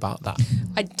you go about that?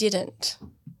 I didn't.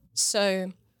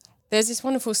 So there's this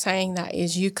wonderful saying that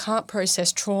is, you can't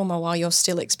process trauma while you're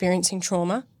still experiencing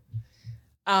trauma.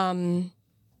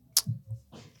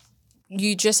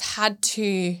 You just had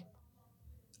to.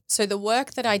 So the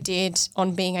work that I did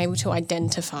on being able to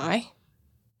identify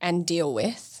and deal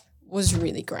with was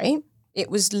really great. It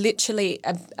was literally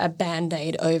a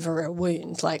Band-Aid over a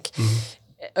wound, like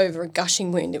over a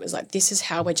gushing wound. It was like, this is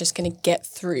how we're just going to get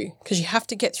through, because you have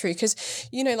to get through. Because,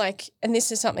 and this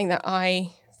is something that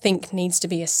I think needs to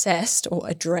be assessed or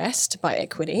addressed by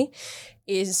equity,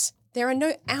 is there are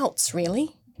no outs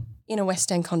really in a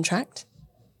West End contract.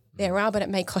 There are, but it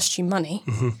may cost you money.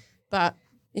 But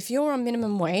if you're on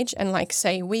minimum wage, and like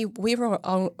say we were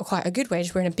on quite a good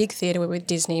wage, we're in a big theatre, we're with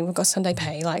Disney, we've got Sunday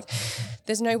pay, like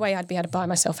there's no way I'd be able to buy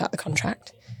myself out the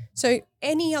contract. So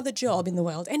any other job in the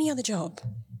world, any other job,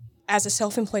 as a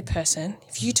self-employed person,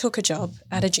 if you took a job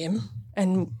at a gym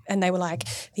and they were like,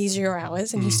 these are your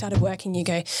hours, and you started working, you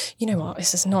go, you know what,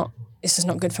 this is not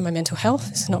good for my mental health,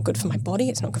 this is not good for my body,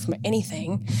 it's not good for my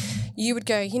anything. You would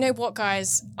go, you know what,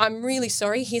 guys, I'm really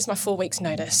sorry, here's my 4 weeks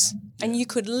notice. And you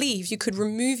could leave, you could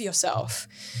remove yourself.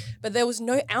 But there was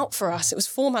no out for us. It was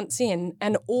 4 months in,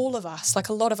 and all of us, like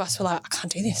a lot of us were like, I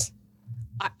can't do this.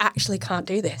 I actually can't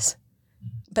do this.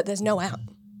 But there's no out.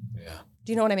 Yeah.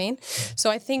 Do you know what I mean? So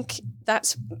I think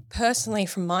that's personally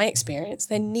from my experience,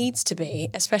 there needs to be,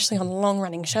 especially on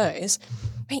long-running shows,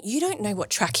 mate, you don't know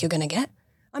what track you're going to get.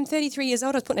 I'm 33 years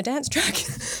old. I was putting a dance track.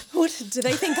 What do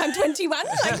they think? I'm 21.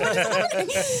 Like, what is happening?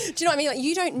 Do you know what I mean? Like,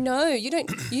 you don't know.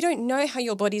 You don't know how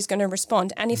your body's going to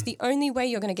respond. And if the only way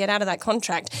you're going to get out of that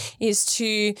contract is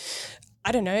to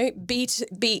I don't know,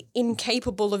 be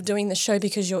incapable of doing the show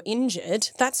because you're injured,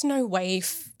 that's no way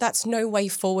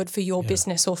forward for your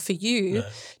business or for you. No.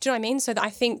 Do you know what I mean? So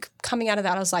I think coming out of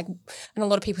that, I was like, and a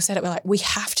lot of people said it, we're like, we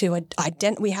have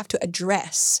to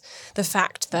address the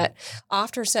fact that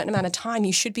after a certain amount of time,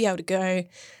 you should be able to go,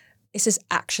 this is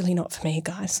actually not for me,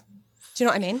 guys. Do you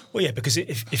know what I mean? Well, yeah, because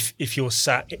if you're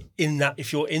sat in that,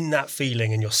 if you're in that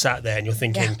feeling and you're sat there and you're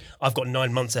thinking, I've got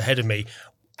 9 months ahead of me,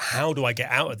 how do I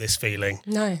get out of this feeling?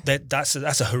 No, that's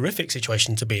a horrific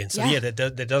situation to be in. So there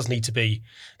does need to be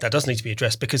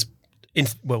addressed because.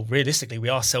 Realistically, we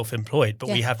are self-employed, but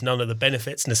we have none of the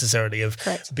benefits necessarily of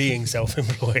being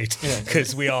self-employed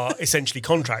because we are essentially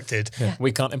contracted. Yeah.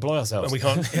 We can't employ ourselves. And we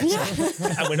can't,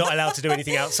 and we're not allowed to do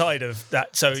anything outside of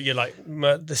that. So you're like,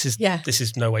 this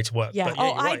is no way to work. Yeah. But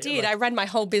I did. I ran my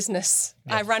whole business.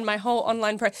 Yeah. I ran my whole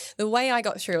online The way I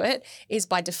got through it is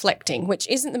by deflecting, which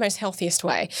isn't the most healthiest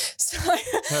way. So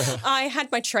I had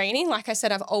my training. Like I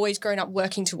said, I've always grown up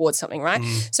working towards something, right?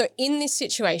 So in this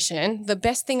situation, the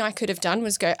best thing I could have done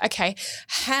was go, okay,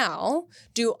 how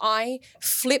do I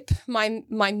flip my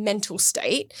mental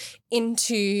state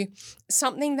into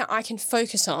something that I can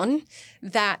focus on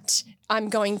that I'm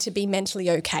going to be mentally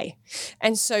okay?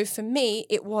 And so for me,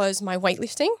 it was my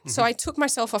weightlifting. So I took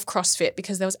myself off CrossFit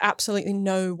because there was absolutely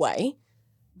no way.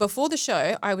 Before the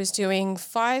show, I was doing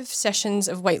 5 sessions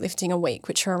of weightlifting a week,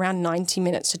 which are around 90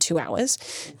 minutes to 2 hours.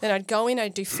 Then I'd go in,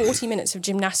 I'd do 40 minutes of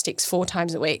gymnastics 4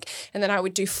 times a week, and then I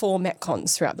would do 4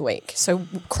 Metcons throughout the week. So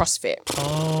CrossFit.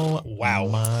 Oh, wow.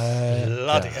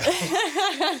 Bloody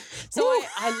So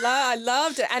I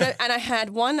loved it. And I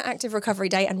had 1 active recovery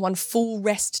day and 1 full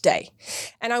rest day.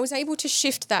 And I was able to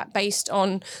shift that based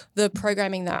on the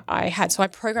programming that I had. So I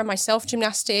programmed myself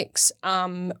gymnastics,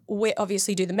 we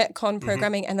obviously do the Metcon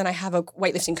programming, and then I have a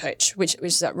weightlifting coach, which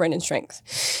is at Ronin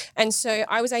Strength. And so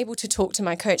I was able to talk to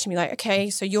my coach and be like, okay,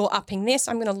 so you're upping this,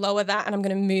 I'm going to lower that, and I'm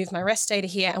going to move my rest day to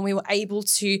here. And we were able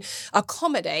to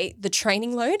accommodate the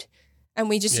training load. And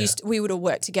we just we would all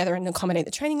work together and accommodate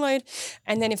the training load.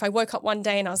 And then if I woke up one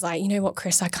day and I was like, you know what,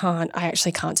 Chris, I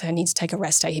actually can't. So I need to take a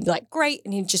rest day. He'd be like, great.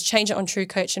 And he'd just change it on True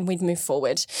Coach and we'd move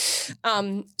forward.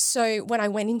 So when I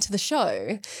went into the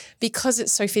show, because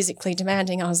it's so physically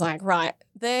demanding, I was like, right,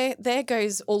 there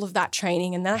goes all of that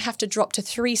training. And then I have to drop to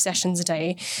 3 sessions a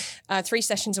day, 3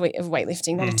 sessions a week of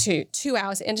weightlifting. That are 2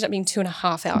 hours. It ended up being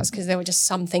 2.5 hours because there were just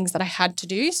some things that I had to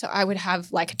do. So I would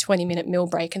have like a 20-minute meal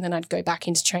break and then I'd go back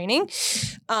into training.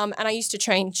 And I used to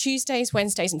train Tuesdays,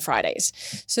 Wednesdays, and Fridays.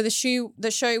 So the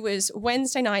show was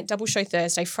Wednesday night, double show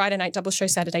Thursday, Friday night, double show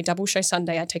Saturday, double show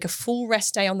Sunday. I'd take a full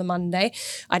rest day on the Monday.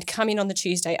 I'd come in on the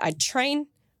Tuesday. I'd train.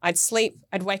 I'd sleep,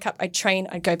 I'd wake up, I'd train,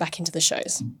 I'd go back into the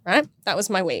shows, right? That was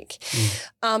my week.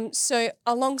 So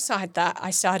alongside that,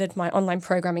 I started my online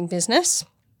programming business,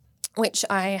 which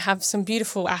I have some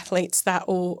beautiful athletes that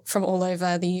from all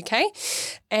over the UK.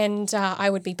 And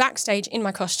I would be backstage in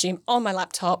my costume on my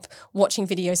laptop watching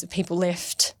videos of people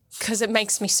lift because it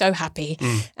makes me so happy.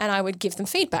 And I would give them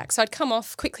feedback. So I'd come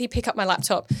off, quickly pick up my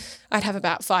laptop. I'd have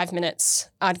about 5 minutes.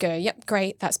 I'd go, yep,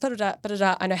 great, that's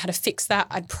ba-da-da. I know how to fix that.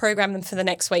 I'd program them for the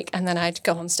next week and then I'd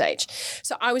go on stage.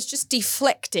 So I was just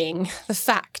deflecting the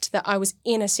fact that I was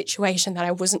in a situation that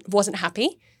I wasn't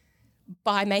happy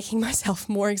by making myself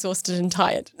more exhausted and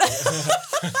tired. Do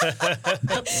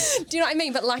you know what I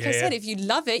mean? But like I said, if you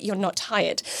love it, you're not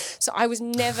tired. So I was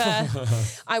never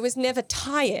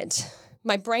tired.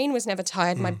 My brain was never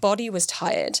tired. My body was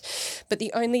tired. But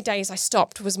the only days I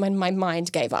stopped was when my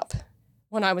mind gave up.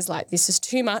 When I was like, this is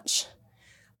too much.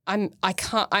 I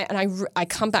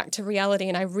come back to reality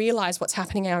and I realize what's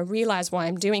happening and I realize why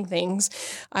I'm doing things.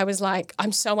 I was like,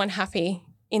 I'm so unhappy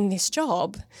in this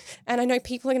job. And I know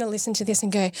people are going to listen to this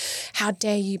and go, how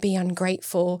dare you be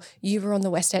ungrateful? You were on the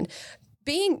West End.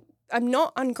 I'm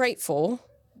not ungrateful.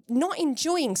 Not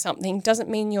enjoying something doesn't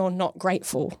mean you're not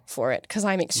grateful for it, because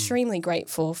I'm extremely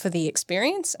grateful for the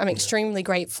experience. I'm extremely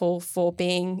grateful for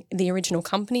being the original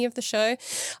company of the show.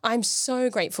 I'm so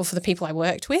grateful for the people I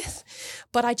worked with,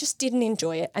 but I just didn't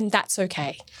enjoy it, and that's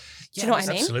okay. Do you know what I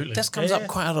mean? Absolutely. This comes up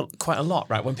quite a lot,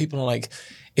 right? When people are like,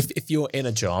 if you're in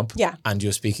a job and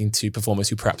you're speaking to performers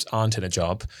who perhaps aren't in a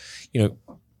job,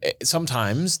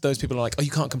 sometimes those people are like, oh,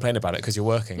 you can't complain about it because you're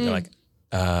working. You're like,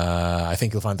 I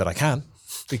think you'll find that I can,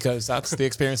 because that's the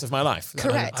experience of my life.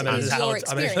 Correct. I'm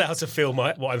allowed to feel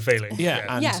what I'm feeling.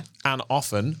 And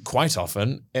often, quite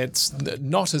often, it's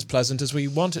not as pleasant as we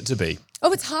want it to be.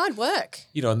 Oh, it's hard work.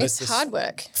 And it's hard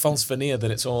work. False veneer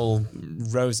that it's all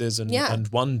roses and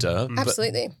wonder.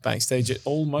 Absolutely. But backstage, it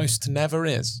almost never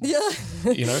is. Yeah.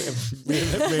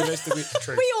 Realistically,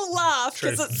 true. We all laugh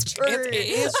because it's true. It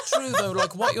is true, though.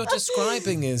 Like what you're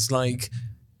describing is like,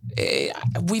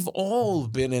 we've all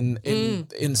been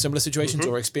in similar situations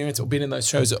or experienced or been in those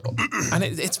shows, and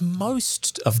it's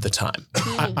most of the time.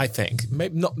 I think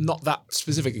maybe not that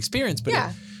specific experience,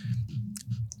 but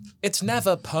it's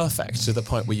never perfect to the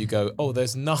point where you go, oh,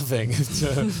 there's nothing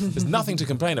to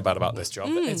complain about this job.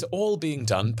 It's all being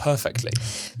done perfectly.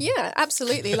 Yeah,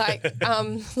 absolutely. Like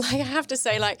I have to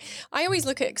say, like, I always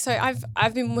look at, so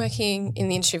I've been working in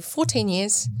the industry for 14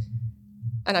 years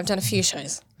and I've done a few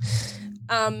shows.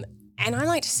 And I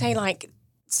like to say, like,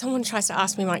 someone tries to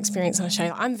ask me my experience on a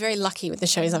show. I'm very lucky with the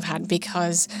shows I've had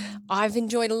because I've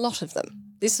enjoyed a lot of them.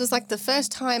 This was like the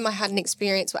first time I had an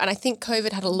experience, and I think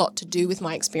COVID had a lot to do with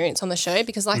my experience on the show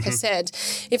because, like I said,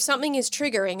 if something is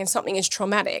triggering and something is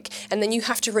traumatic and then you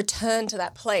have to return to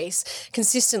that place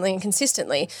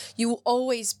consistently, you will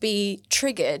always be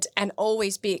triggered and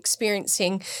always be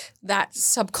experiencing that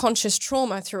subconscious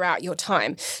trauma throughout your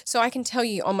time. So I can tell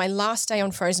you on my last day on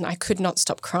Frozen, I could not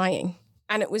stop crying.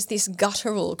 And it was this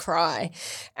guttural cry.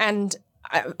 And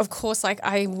of course, like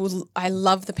I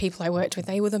love the people I worked with.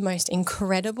 They were the most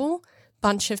incredible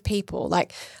bunch of people.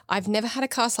 Like, I've never had a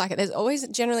cast like it. There's always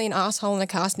generally an asshole in a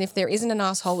cast, and if there isn't an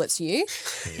asshole, it's you.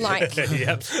 Like,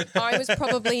 I was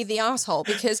probably the asshole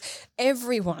because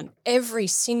every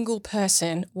single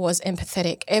person was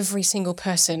empathetic. Every single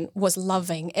person was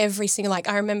loving. Like,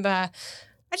 I remember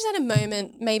I just had a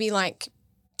moment maybe like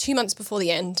 2 months before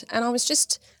the end, and I was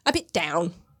just a bit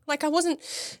down. Like, I wasn't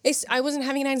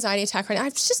having an anxiety attack right now. I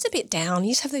was just a bit down.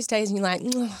 You just have those days and you're like,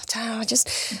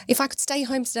 if I could stay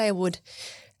home today, I would.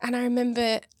 And I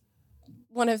remember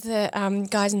one of the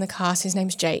guys in the cast, his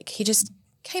name's Jake, he just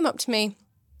came up to me,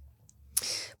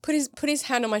 put his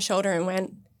hand on my shoulder and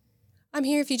went, I'm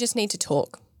here if you just need to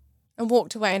talk, and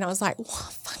walked away. And I was like, wow,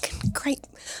 fucking great.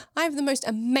 I have the most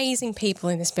amazing people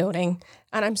in this building,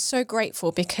 and I'm so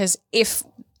grateful because if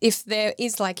there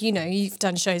is, like, you know, you've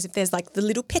done shows, if there's like the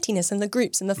little pettiness and the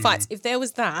groups and the fights, if there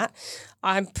was that,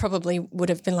 I probably would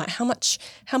have been like, how much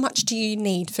do you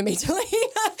need for me to leave?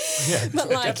 Yeah.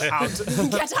 But like, get out.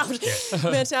 Get out. Yeah.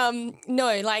 But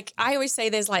no, like, I always say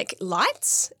there's like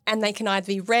lights and they can either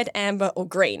be red, amber or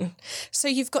green. So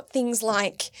you've got things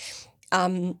like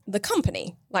the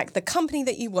company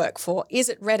that you work for, is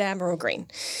it red, amber or green?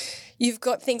 You've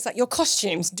got things like your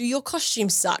costumes. Do your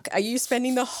costumes suck? Are you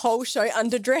spending the whole show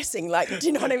underdressing? Like, do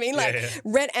you know what I mean? Like,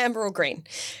 red, amber or green.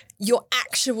 Your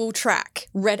actual track,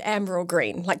 red, amber or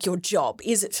green. Like, your job,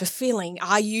 is it fulfilling?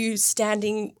 Are you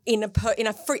standing in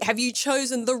a free? Have you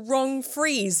chosen the wrong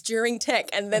freeze during tech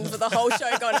and then for the whole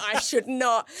show gone, I should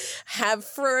not have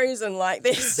Frozen like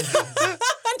this?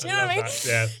 Do you know what I mean?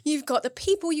 Yeah. You've got the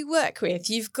people you work with.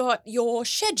 You've got your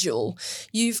schedule.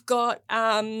 You've got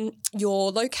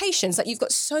your locations. Like, you've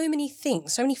got so many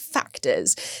things, so many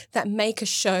factors that make a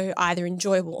show either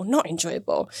enjoyable or not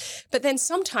enjoyable. But then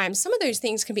sometimes some of those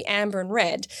things can be amber and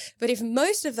red. But if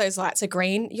most of those lights are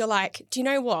green, you're like, do you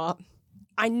know what?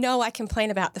 I know I complain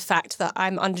about the fact that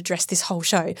I'm underdressed this whole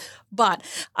show, but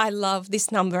I love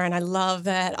this number and I love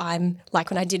that I'm, like,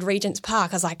 when I did Regent's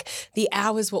Park, I was like, the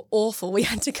hours were awful. We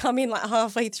had to come in like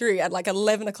halfway through at like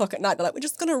 11 o'clock at night. They're like, we're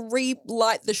just going to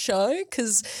relight the show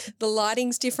because the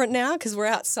lighting's different now because we're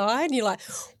outside. And you're like,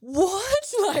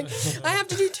 what? Like, I have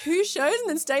to do 2 shows and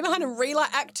then stay behind and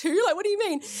relight Act 2? Like, what do you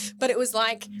mean? But it was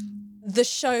like, the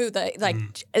show,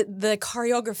 the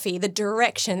choreography, the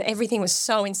direction, everything was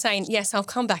so insane. Yes, I'll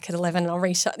come back at 11 and I'll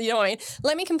reshut. You know what I mean?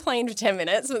 Let me complain for 10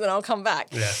 minutes, but then I'll come back.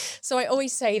 Yeah. So I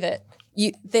always say that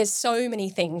there's so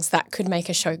many things that could make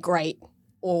a show great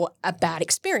or a bad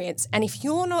experience. And if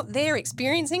you're not there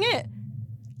experiencing it,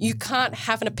 you can't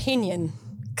have an opinion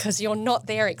because you're not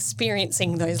there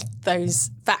experiencing those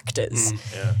factors.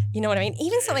 You know what I mean?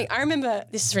 Even something, I remember,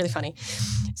 this is really funny.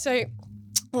 So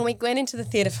when we went into the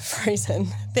theatre for Frozen,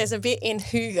 there's a bit in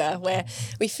Hygge where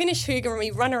we finish Hygge and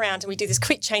we run around and we do this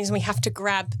quick change and we have to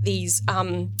grab these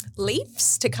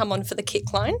leaves to come on for the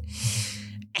kick line.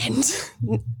 And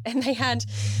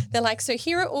they're like, so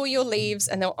here are all your leaves,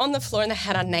 and they were on the floor and they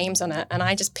had our names on it. And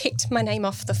I just picked my name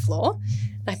off the floor.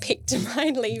 I picked my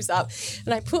leaves up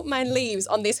and I put my leaves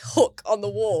on this hook on the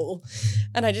wall.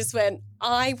 And I just went,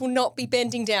 I will not be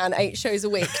bending down 8 shows a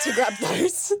week to grab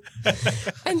those.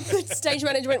 And the stage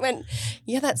manager went,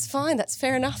 yeah, that's fine. That's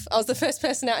fair enough. I was the first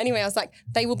person out anyway. I was like,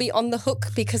 they will be on the hook,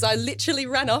 because I literally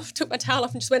ran off, took my towel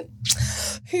off and just went,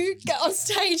 who got on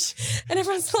stage? And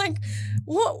everyone's like,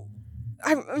 what?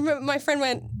 I remember my friend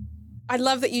went, I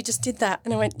love that you just did that.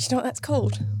 And I went, do you know what that's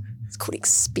called? It's called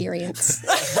experience.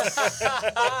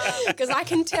 Because I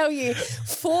can tell you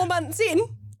 4 months in,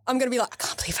 I'm going to be like, I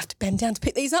can't believe I have to bend down to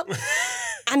pick these up.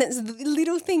 And it's the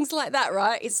little things like that,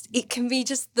 right? It can be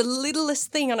just the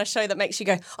littlest thing on a show that makes you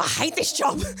go, I hate this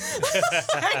job.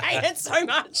 I hate it so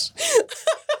much.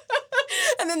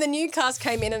 And then the new cast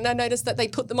came in and I noticed that they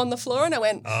put them on the floor and I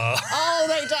went,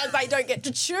 they don't get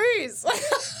to choose.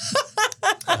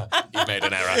 You made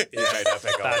an error. You made a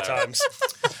big Bad times.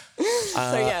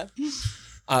 So, yeah.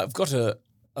 I've got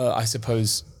I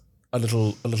suppose, a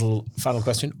little final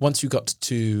question. Once you got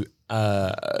to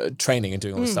training and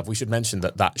doing all this stuff, we should mention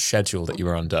that schedule that you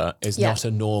were under is not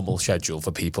a normal schedule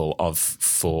for people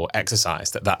for exercise.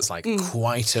 That's like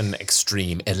quite an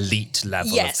extreme elite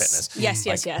level of fitness.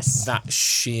 Yes. That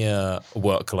sheer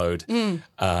workload.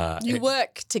 You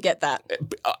work to get that.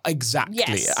 Exactly.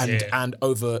 Yes. And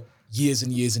over years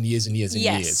and years and years and years and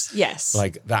years. Yes.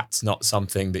 Like that's not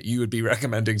something that you would be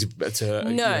recommending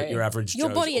to your average Your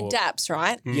Joes body adapts,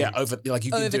 right? Yeah, you've been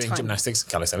doing time. Gymnastics,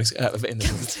 calisthenics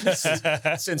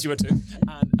since you were 2. And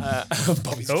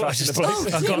Bobby's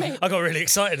I got really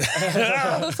excited.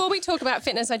 Before we talk about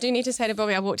fitness, I do need to say to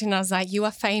Bobby, I walked in and I was like, you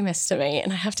are famous to me.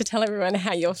 And I have to tell everyone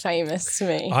how you're famous to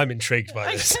me. I'm intrigued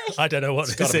by this. I don't know what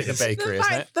this is. The bakery,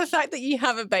 isn't it? The fact that you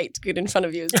have a baked good in front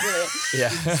of you is brilliant. Yeah.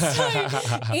 So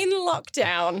in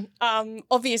lockdown,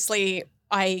 obviously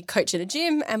I coach at a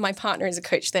gym and my partner is a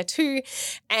coach there too.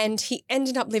 And he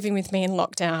ended up living with me in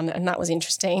lockdown and that was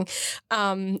interesting.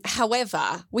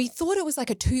 However, we thought it was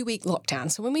like a 2-week lockdown.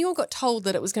 So when we all got told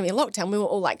that it was going to be a lockdown, we were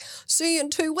all like, see you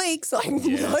in 2 weeks. Like,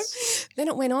 no. Then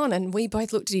it went on and we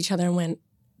both looked at each other and went,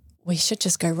 we should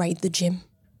just go raid the gym.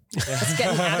 Let's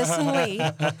get an Addison Lee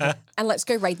and let's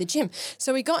go raid the gym.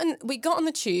 So we got on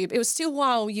the tube. It was still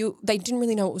while they didn't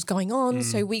really know what was going on.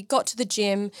 So we got to the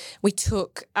gym. We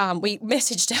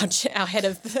messaged our head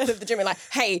of the gym. We're like,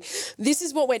 hey, this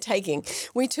is what we're taking.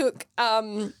 We took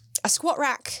a squat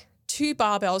rack, 2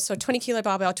 barbells, so a 20 kilo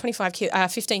barbell,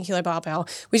 15 kilo barbell.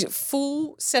 We took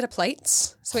full set of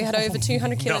plates. So we had over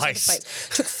 200 kilos worth of plates.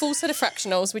 Took full set of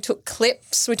fractionals. We took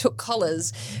clips. We took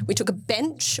collars. We took a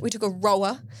bench. We took a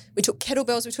rower. We took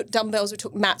kettlebells. We took dumbbells. We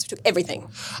took mats. We took everything.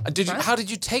 How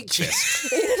did you take this?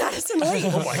 We did an Addison Lee.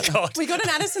 Oh my God. We got an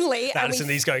Addison Lee. Addison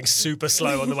Lee's going super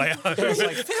slow on the way home. It's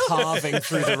like carving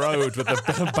through the road with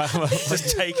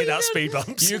just taking out speed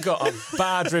bumps. You got a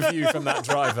bad review from that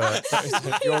driver.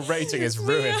 Your rating is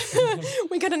ruined.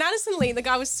 We got an Addison Lee. The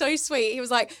guy was so sweet. He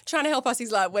was like trying to help us.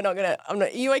 He's like,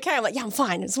 you okay? I'm like, yeah, I'm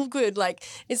fine. It's all good. Like,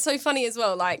 it's so funny as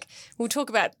well. Like, we'll talk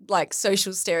about like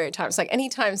social stereotypes. Like,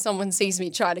 anytime someone sees me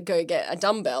try to go get a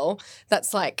dumbbell,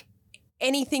 that's like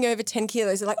anything over 10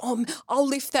 kilos, they're like, oh, I'll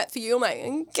lift that for you. I'm like,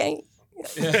 okay.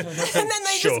 And then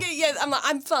they just get, I'm like,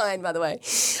 I'm fine, by the way.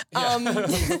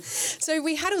 So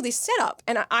we had all this set up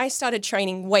and I started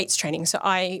weights training. So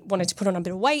I wanted to put on a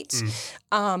bit of weight.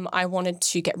 I wanted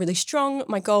to get really strong.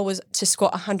 My goal was to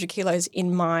squat 100 kilos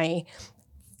in my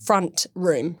front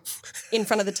room in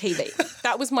front of the TV.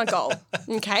 That was my goal.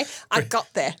 Okay. I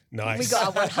got there. Nice. We got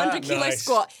a 100 kilo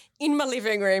squat in my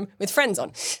living room with friends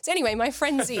on. So anyway, my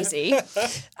friend Zizi,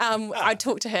 I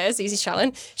talked to her, Zizi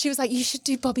Shalin. She was like, you should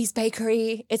do Bobby's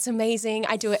Bakery. It's amazing.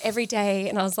 I do it every day.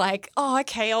 And I was like, oh,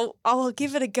 okay, I'll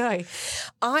give it a go.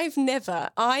 I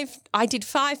did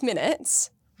 5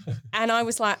 minutes and I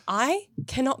was like, I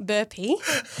cannot burpee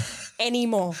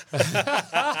anymore.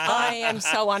 I am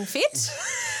so unfit.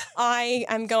 I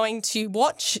am going to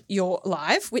watch your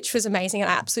live, which was amazing. I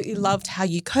absolutely loved how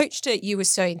you coached it. You were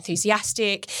so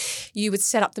enthusiastic. You would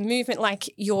set up the movement. Like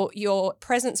your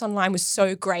presence online was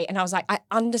so great. And I was like, I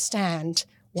understand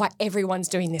why everyone's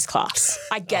doing this class.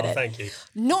 I get it. Thank you.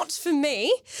 Not for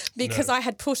me, because I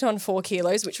had put on 4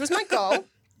 kilos, which was my goal.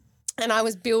 And I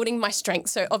was building my strength.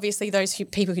 So obviously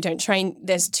people who don't train,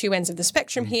 there's 2 ends of the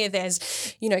spectrum here. There's,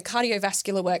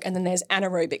 cardiovascular work and then there's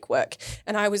anaerobic work.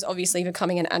 And I was obviously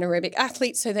becoming an anaerobic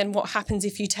athlete. So then what happens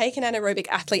if you take an anaerobic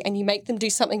athlete and you make them do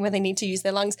something where they need to use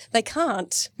their lungs? They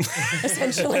can't,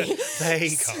 essentially.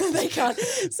 They can't.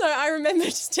 So I remember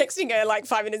just texting her like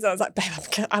 5 minutes. I was like, babe,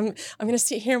 I'm going to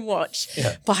sit here and watch,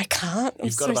 but I can't.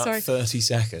 You've got about 30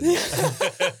 seconds.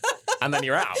 And then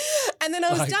you're out. And then I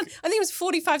was done. I think it was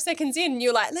 45 seconds in. And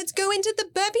you're like, let's go into the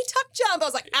burpee tuck jump. I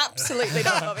was like, absolutely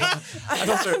not, Bobby. And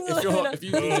also, if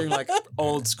you've been doing like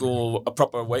old school, a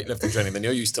proper weightlifting training, then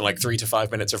you're used to like 3 to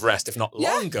 5 minutes of rest, if not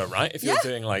longer, right? If you're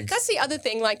doing like... That's the other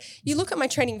thing. Like, you look at my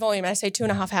training volume and I say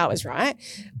 2.5 hours, right?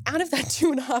 Out of that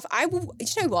 2.5, I will...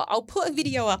 You know what? I'll put a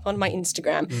video up on my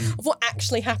Instagram of what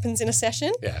actually happens in a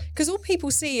session. Yeah. Because all people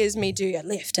see is me do a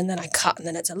lift and then I cut and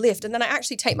then it's a lift. And then I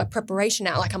actually take my preparation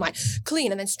out. Like, I'm like,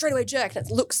 clean, and then straight away jerk, and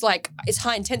it looks like it's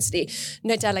high intensity.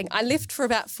 No, darling, I lift for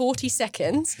about 40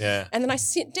 seconds, and then I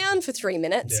sit down for 3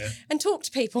 minutes and talk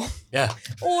to people. Yeah.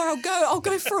 Or I'll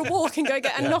go for a walk and go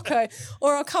get a knocko,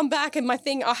 or I'll come back and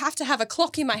I'll have to have a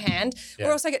clock in my hand,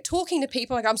 or else I get talking to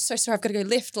people like, I'm so sorry, I've got to go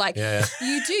lift. Like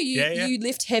you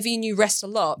lift heavy and you rest a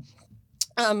lot.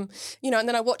 And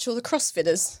then I watch all the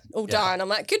CrossFitters all die, and I'm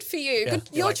like, good for you, good,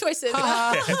 your choices.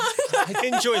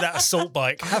 Enjoy that assault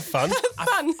bike. Have fun.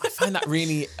 I find that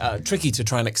really tricky to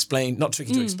try and explain, not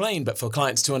tricky to explain, but for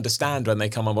clients to understand when they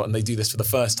come on board and they do this for the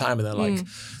first time and they're like,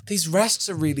 these rests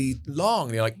are really long.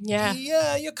 And you're like,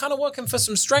 yeah, you're kind of working for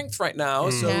some strength right now.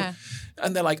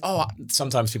 And they're like,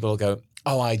 sometimes people will go,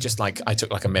 I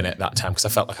took like a minute that time because I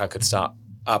felt like I could start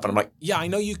up, and I'm like, I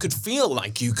know you could feel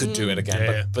like you could do it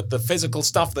again, but the physical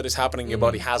stuff that is happening in your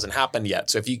body hasn't happened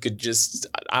yet. So if you could just,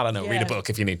 I don't know, read a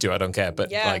book if you need to, I don't care,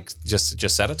 but like just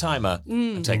set a timer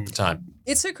and take the time.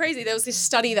 It's so crazy. There was this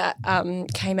study that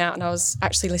came out, and I was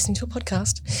actually listening to a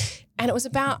podcast, and it was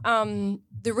about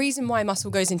the reason why muscle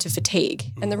goes into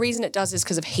fatigue, and the reason it does is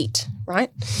because of heat,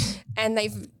 right? And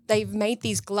they've made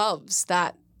these gloves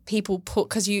that people put,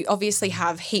 because you obviously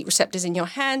have heat receptors in your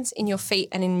hands, in your feet,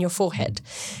 and in your forehead.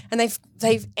 And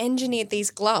they've engineered these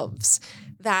gloves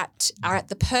that are at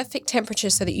the perfect temperature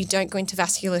so that you don't go into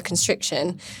vascular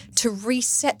constriction to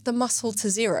reset the muscle to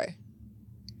zero.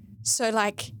 So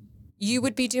like you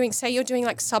would be doing, say you're doing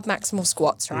like submaximal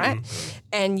squats, right?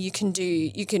 And you can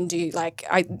do like,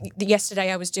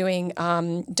 yesterday I was doing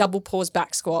double pause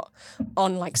back squat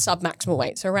on like submaximal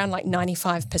weight. So around like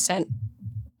 95%.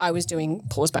 I was doing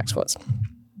pause back squats.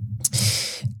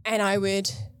 And I would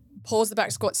pause the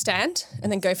back squat, stand,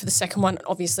 and then go for the second one.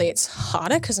 Obviously, it's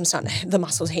harder because the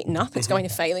muscle's heating up. It's going to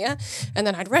failure. And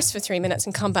then I'd rest for 3 minutes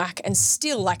and come back, and it's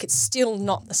still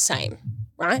not the same,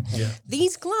 right? Yeah.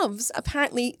 These gloves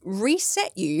apparently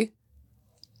reset you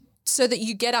so that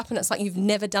you get up and it's like you've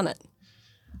never done it.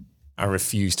 I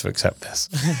refuse to accept this.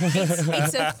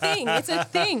 It's a thing. It's a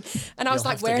thing. And I was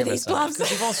like, where are these gloves? Because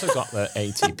you've also got the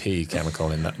ATP chemical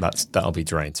in that'll be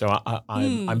drained. So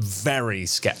I'm very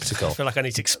skeptical. I feel like I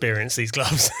need to experience these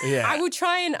gloves. Yeah. I'll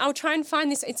try and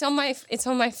find this. It's on my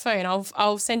phone.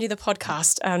 I'll send you the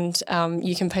podcast, and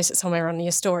you can post it somewhere on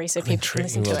your story so people can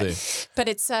listen to it. But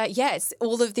it's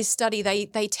all of this study.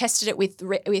 They tested it with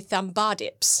bar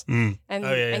dips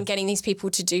and getting these people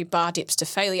to do bar dips to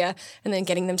failure, and then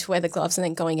getting them to wear the gloves and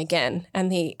then going again, and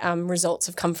the results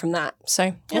have come from that.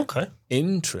 So okay,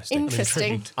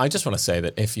 interesting. I just want to say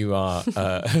that if you are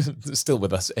still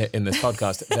with us in this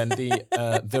podcast, then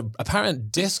the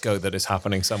apparent disco that is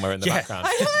happening somewhere in the background,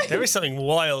 there is something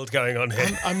wild going on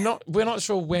here. We're not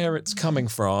sure where it's coming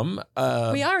from.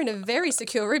 We are in a very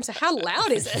secure room, so how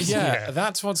loud is it? Yeah,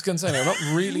 that's what's concerning. I'm not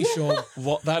really sure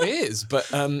what that is, but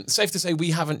safe to say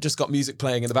we haven't just got music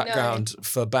playing in the background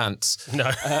for Bants.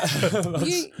 No.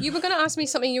 You were going to ask me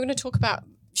something. You were going to talk about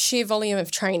sheer volume of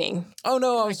training. Oh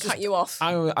no, I cut you off.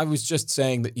 I was just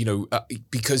saying that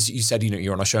because you said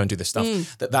you're on a show and do this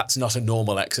stuff that's not a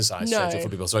normal exercise schedule for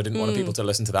people. So I didn't want people to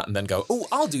listen to that and then go, oh,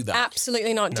 I'll do that.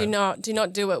 Absolutely not. No. Do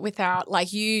not do it without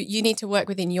you need to work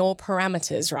within your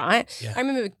parameters, right? Yeah. I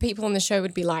remember people on the show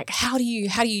would be like, how do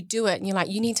you do it? And you're like,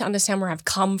 you need to understand where I've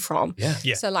come from.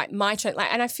 Yeah. So like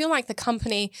and I feel like the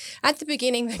company at the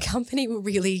beginning, were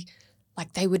really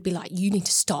like, they would be like, you need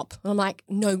to stop. And I'm like,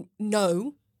 no.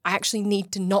 I actually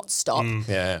need to not stop.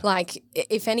 Like,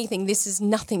 if anything, this is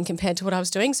nothing compared to what I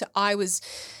was doing. So I was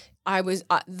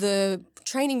the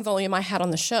training volume I had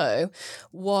on the show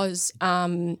was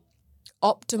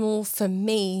optimal for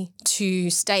me to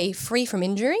stay free from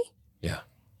injury. Yeah.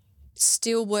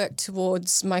 Still work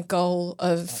towards my goal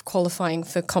of qualifying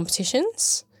for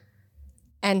competitions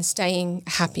and staying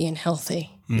happy and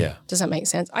healthy. Yeah. Does that make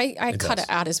sense? I cut it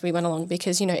out as we went along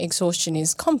because, exhaustion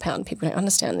is compound. People don't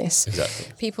understand this.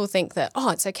 Exactly. People think that,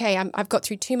 it's okay. I've got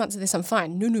through 2 months of this. I'm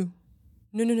fine. No.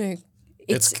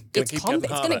 It's going to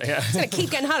keep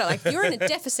getting harder. Like, you're in a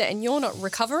deficit and you're not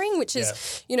recovering, which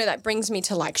is, that brings me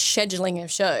to like scheduling of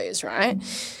shows, right?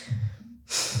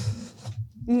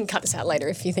 You can cut this out later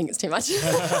if you think it's too much.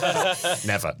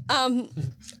 Never.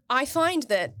 I find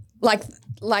that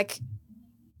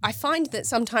I find that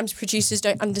sometimes producers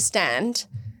don't understand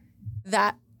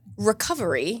that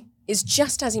recovery is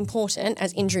just as important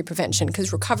as injury prevention,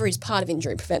 because recovery is part of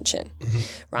injury prevention,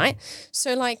 right?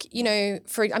 So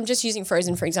I'm just using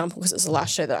Frozen for example because it's the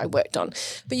last show that I worked on.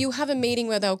 But you'll have a meeting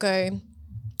where they'll go,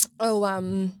 we're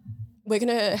going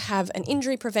to have an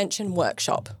injury prevention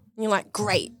workshop. And you're like,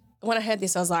 great. when I heard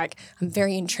this, I was like, I'm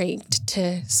very intrigued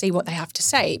to see what they have to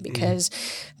say because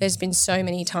there's been so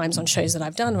many times on shows that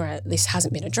I've done where this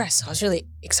hasn't been addressed. So I was really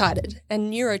excited.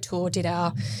 And Neurotour did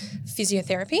our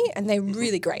physiotherapy and they're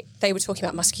really great. They were talking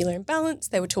about muscular imbalance.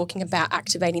 They were talking about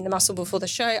activating the muscle before the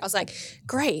show. I was like,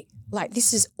 great. Like,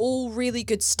 this is all really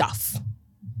good stuff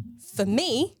for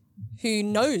me who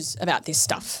knows about this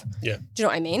stuff. Yeah. Do you know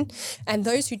what I mean? And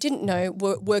those who didn't know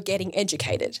were getting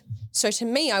educated. So to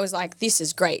me, I was like, this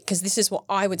is great because this is what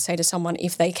I would say to someone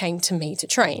if they came to me to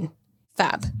train.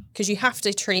 Fab. Because you have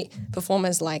to treat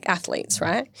performers like athletes,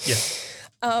 right? Yeah.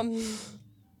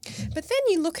 But then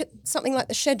you look at something like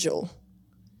the schedule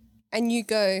and you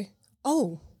go,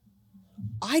 oh,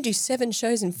 I do 7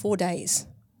 shows in 4 days.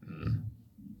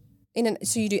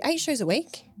 So you do 8 shows a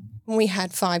week and we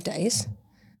had 5 days.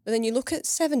 But then you look at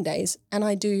 7 days and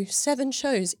I do 7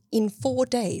 shows in 4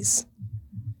 days.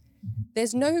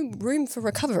 There's no room for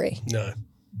recovery. No.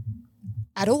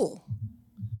 At all.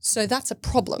 So that's a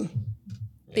problem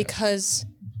because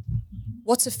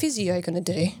what's a physio going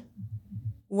to do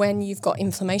when you've got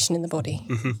inflammation in the body?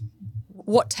 Mm-hmm.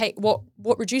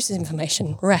 What reduces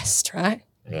inflammation? Rest, right?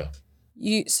 Yeah.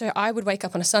 So I would wake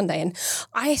up on a Sunday and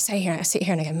I sit here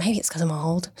and I go, maybe it's because I'm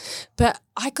old. But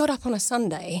I got up on a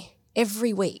Sunday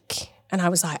every week and I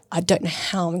was like, I don't know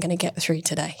how I'm going to get through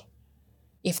today.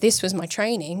 If this was my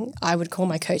training, I would call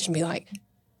my coach and be like,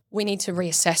 we need to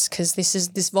reassess because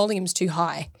this volume's too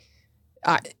high.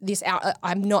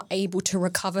 I'm not able to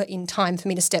recover in time for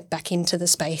me to step back into the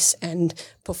space and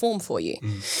perform for you.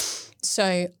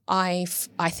 So I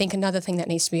think another thing that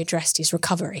needs to be addressed is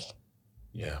recovery.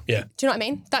 Yeah. Yeah. Do you know what I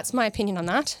mean? That's my opinion on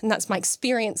that and that's my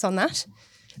experience on that.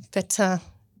 But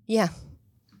yeah.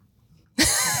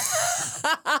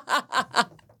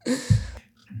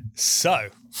 So,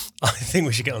 I think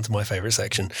we should get on to my favourite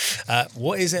section.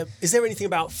 What is it? Is there anything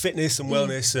about fitness and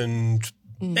wellness and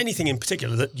anything in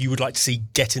particular that you would like to see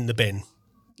get in the bin?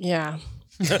 Yeah.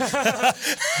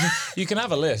 You can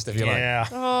have a list if you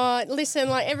like. Oh, listen,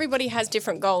 like everybody has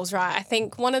different goals, right? I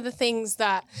think one of the things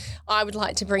that I would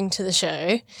like to bring to the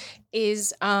show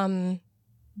is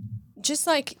just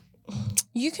like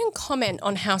you can comment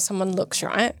on how someone looks,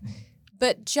 right?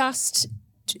 But just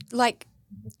like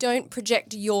don't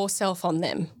project yourself on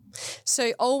them.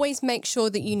 So always make sure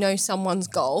that you know someone's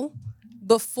goal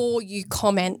before you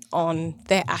comment on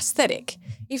their aesthetic.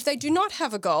 If they do not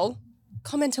have a goal,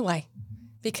 comment away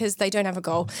because they don't have a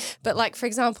goal. But like, for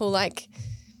example, like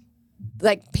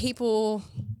people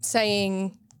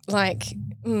saying like,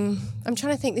 I'm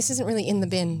trying to think, this isn't really in the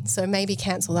bin, so maybe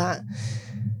cancel that.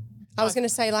 I was going to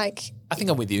say like... I think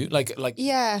I'm with you. Like,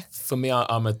 yeah. For me,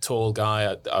 I'm a tall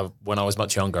guy. When I was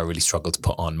much younger, I really struggled to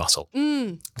put on muscle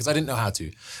because I didn't know how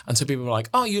to. And so people were like,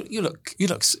 "Oh, you're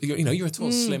a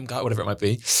tall, slim guy, whatever it might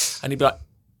be," and you'd be like,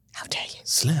 "How dare you,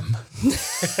 slim?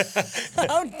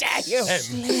 How dare you,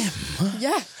 slim?"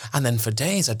 Yeah. And then for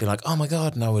days, I'd be like, "Oh my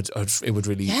god!" And it would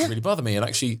really bother me. And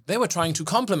actually, they were trying to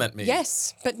compliment me.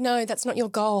 Yes, but no, that's not your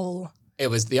goal. It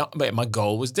was my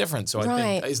goal was different. So I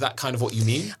think, is that kind of what you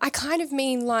mean? I kind of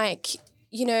mean like,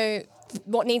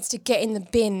 what needs to get in the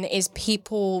bin is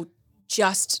people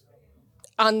just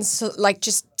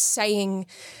just saying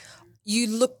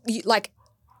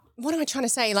what am I trying to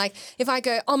say? Like if I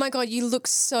go, oh my God, you look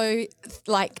so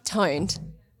like toned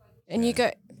and you go,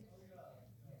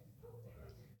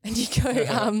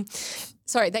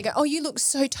 sorry, they go, oh, you look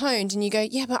so toned. And you go,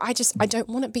 yeah, but I don't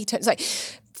want to be toned. It's like,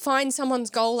 find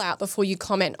someone's goal out before you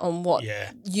comment on what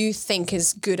you think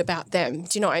is good about them. Do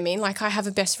you know what I mean? Like I have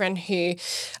a best friend who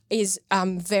is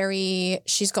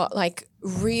she's got like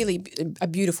really a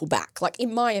beautiful back. Like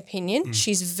in my opinion,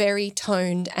 she's very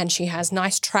toned and she has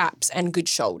nice traps and good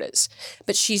shoulders,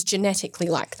 but she's genetically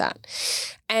like that.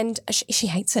 And she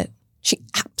hates it. She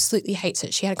absolutely hates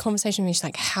it. She had a conversation with me. She's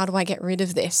like, how do I get rid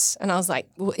of this? And I was like,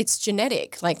 well, it's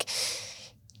genetic. Like,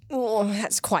 oh,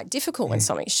 that's quite difficult when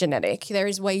something's genetic. There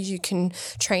is ways you can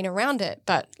train around it,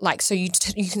 but like, so you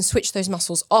can switch those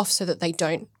muscles off so that they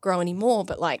don't grow anymore,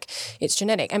 but like it's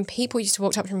genetic. And people used to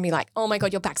walk up to me and be like, oh my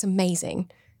God, your back's amazing.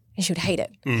 And she would hate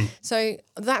it. So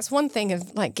that's one thing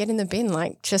of like, get in the bin,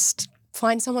 like just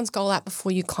find someone's goal out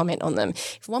before you comment on them.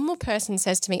 If one more person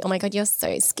says to me, oh my God, you're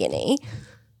so skinny,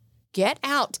 get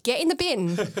out, get in the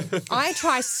bin. I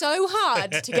try so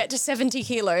hard to get to 70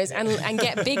 kilos and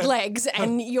get big legs,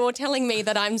 and you're telling me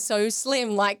that I'm so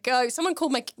slim. Like, go. Someone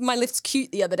called my lifts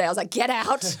cute the other day. I was like, get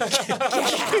out. Get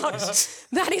out.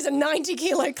 That is a 90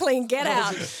 kilo clean. Get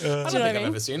out. I don't think I've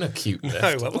ever seen a cute lift.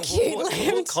 No,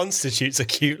 what constitutes a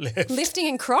cute lift? Lifting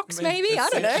in Crocs, maybe? I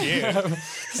don't know.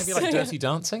 Maybe like Dirty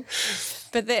Dancing?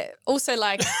 But they're also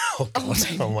like... Oh, God.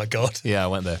 Oh, my God. Yeah, I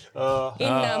went there. I've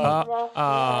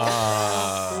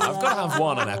got to have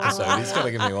one an episode. He's got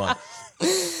to give me one.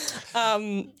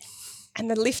 And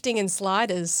the lifting and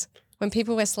sliders. When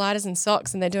people wear sliders and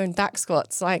socks and they're doing back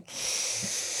squats, like,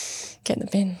 get in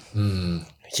the bin.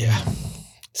 Yeah.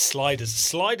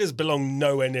 Sliders belong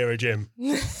nowhere near a gym.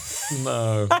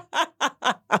 No.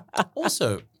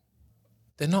 Also,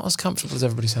 they're not as comfortable as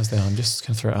everybody says they are. I'm just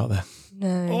going to throw it out there.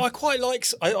 No. Oh, I quite like...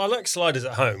 I like sliders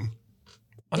at home.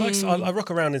 I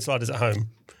rock around in sliders at home.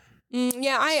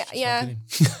 Yeah.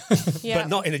 But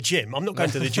not in a gym. I'm not going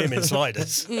to the gym in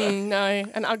sliders. No,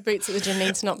 and Ugg boots at the gym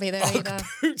need to not be there either.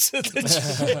 Boots at the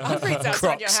gym. Ugg boots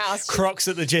outside your house. Crocs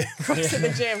at the gym. Crocs at the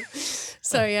gym.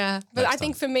 So, yeah. But I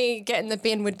think for me, getting the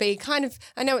bin would be kind of,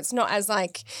 I know it's not as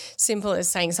like simple as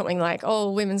saying something like,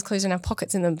 oh, women's clothes don't have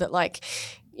pockets in them, but like,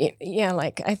 yeah,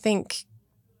 like I think...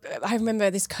 I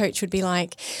remember this coach would be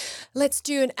like, let's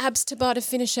do an abs Tabata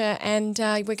finisher and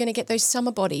we're going to get those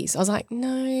summer bodies. I was like,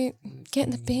 no, get in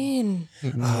the bin.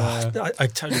 I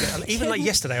totally get it. Even like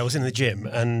yesterday, I was in the gym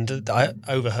and I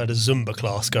overheard a Zumba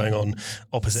class going on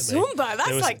opposite me. Zumba?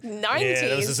 That's like 90s. Yeah,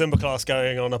 there was a Zumba class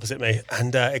going on opposite me.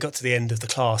 And it got to the end of the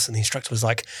class and the instructor was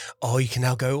like, oh, you can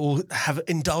now go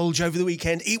indulge over the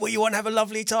weekend, eat what you want, have a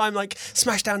lovely time, like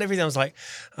smash down everything. I was like,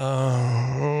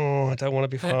 oh, I don't want to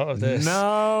be part of this.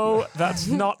 No, that's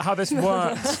not how this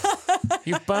works.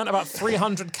 You've burnt about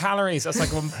 300 calories. That's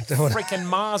like a freaking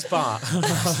Mars bar.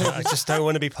 I just don't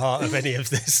want to be part of any of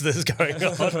this that's going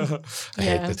on. I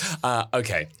hate this.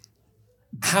 Okay.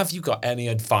 Have you got any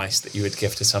advice that you would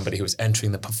give to somebody who is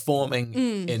entering the performing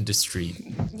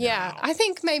industry? Yeah, I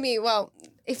think maybe, well,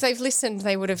 if they've listened,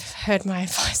 they would have heard my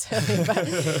advice earlier.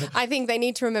 But I think they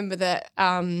need to remember that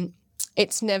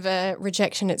it's never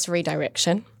rejection, it's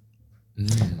redirection.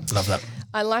 Love that.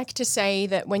 I like to say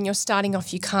that when you're starting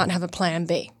off, you can't have a plan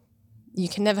B. You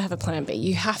can never have a plan B.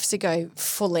 You have to go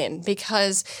full in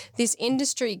because this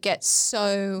industry gets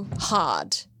so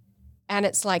hard and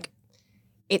it's like,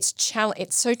 it's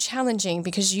so challenging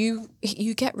because you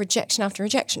get rejection after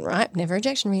rejection, right? Never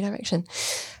rejection, redirection.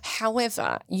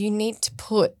 However, you need to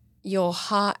put your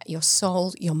heart, your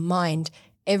soul, your mind,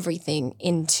 everything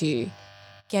into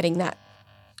getting that.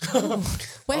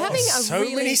 We're having so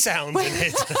many sounds in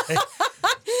here today.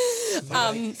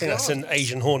 I think that's an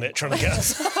Asian hornet trying to get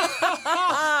us.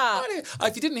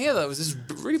 If you didn't hear that, it was just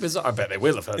really bizarre. I bet they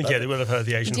will have heard that. Yeah, they will have heard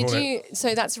the Asian hornet.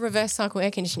 So that's reverse cycle air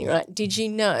conditioning, right? Did you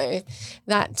know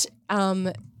that...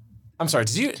 I'm sorry,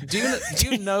 do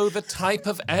you know the type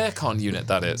of aircon unit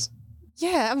that is?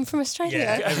 Yeah, I'm from Australia.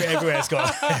 Yeah, everywhere's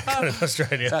got aircon in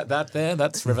Australia.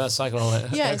 That's reverse cycle.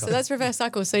 Yeah, so that's reverse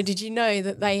cycle. So did you know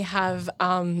that they have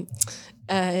like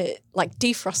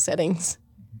defrost settings?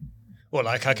 Well,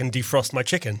 like I can defrost my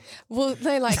chicken. Well,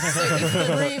 they like so if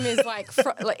the room is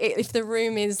if the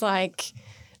room is like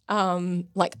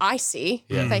icy,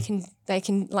 they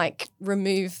can like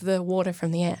remove the water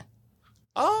from the air.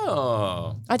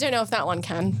 Oh, I don't know if that one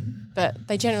can, but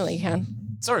they generally can.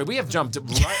 Sorry, we have jumped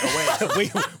right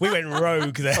away. we went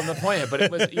rogue there from the point here,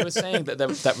 but you were saying that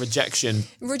that rejection.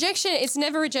 Rejection, it's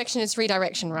never rejection, it's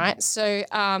redirection, right? So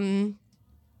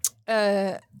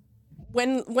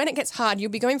when it gets hard, you'll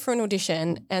be going for an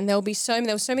audition and there were so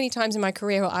many times in my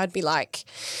career where I'd be like,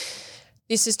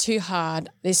 this is too hard.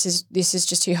 This is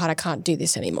just too hard. I can't do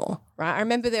this anymore, right? I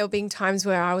remember there being times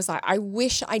where I was like, I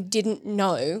wish I didn't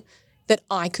know that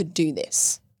I could do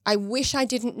this. I wish I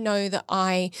didn't know that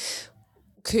I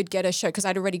could get a show because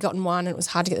I'd already gotten one and it was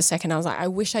hard to get the second. I was like, I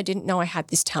wish I didn't know I had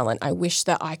this talent. I wish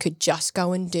that I could just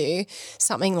go and do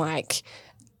something like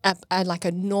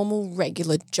a normal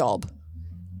regular job.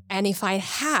 And if I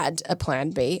had a plan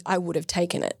B, I would have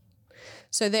taken it.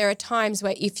 So there are times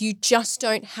where if you just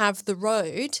don't have the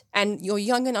road and you're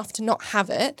young enough to not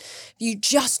have it, if you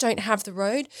just don't have the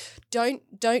road, don't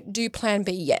do plan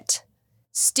B yet.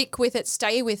 Stick with it,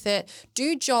 stay with it,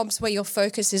 do jobs where your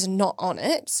focus is not on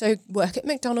it. So work at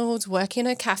McDonald's, work in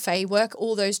a cafe, work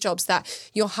all those jobs that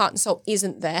your heart and soul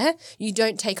isn't there. You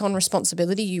don't take on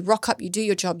responsibility. You rock up, you do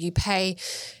your job, you pay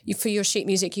for your sheet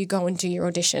music, you go and do your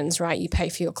auditions, right? You pay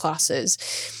for your classes.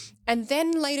 And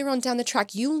then later on down the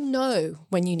track, you'll know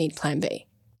when you need plan B.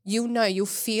 You'll know, you'll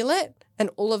feel it. And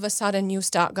all of a sudden you'll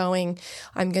start going,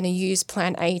 I'm going to use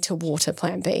plan A to water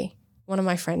plan B. One of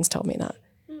my friends told me that.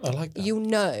 I like that. You'll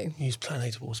know. Use plan A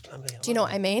towards plan B. Do you know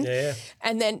what I mean? Yeah.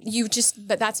 And then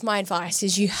but that's my advice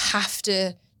is you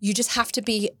just have to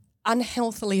be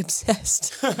unhealthily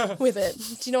obsessed with it.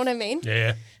 Do you know what I mean?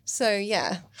 Yeah. So,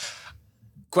 yeah.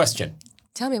 Question.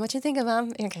 Tell me what you think of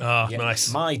him. Okay. Oh, Yeah,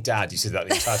 nice. My dad used to do that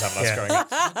the entire time when I was growing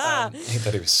up. He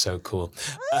thought he was so cool.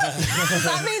 Does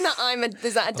that mean that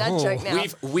is that a dad joke now?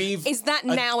 Is that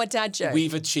now a dad joke?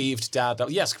 We've achieved dad.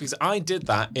 Yes, because I did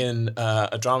that in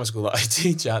a drama school that I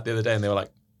teach at the other day, and they were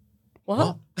like,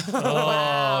 What?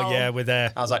 Oh, yeah, we're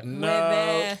there. I was like, We're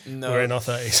there. no. We're in our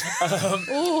 30s.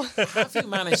 Have you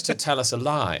managed to tell us a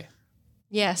lie?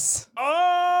 Yes.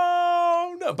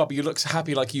 Oh, no, Bobby, you look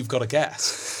happy like you've got a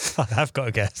guess. I have got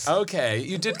a guess. Okay,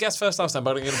 you did guess first last time,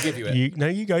 but I'm going to give you it. You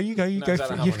go. I For,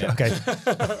 don't have one yet. okay.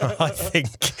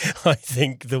 I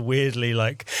think the weirdly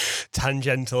like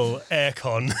tangential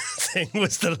aircon thing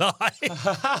was the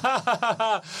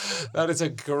lie. That is a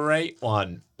great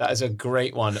one. That is a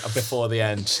great one. Before the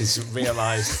end, she's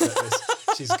realised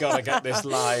that she's got to get this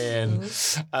lie in.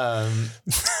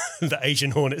 The Asian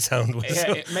hornet sound was.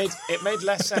 Yeah, it made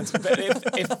less sense. But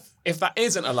if that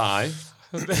isn't a lie,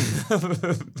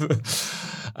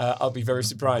 I'll be very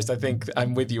surprised. I think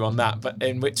I'm with you on that. But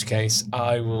in which case,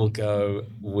 I will go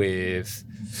with.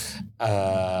 He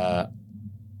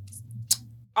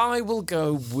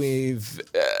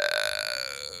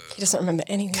doesn't remember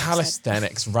anything.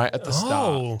 Calisthenics right at the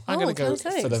start. I'm going to go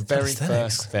for the very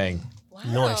first thing.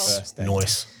 Nice. First thing.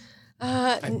 Nice.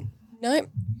 No.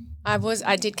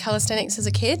 I did calisthenics as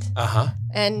a kid.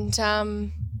 And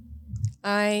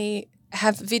I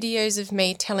have videos of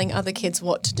me telling other kids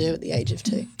what to do at the age of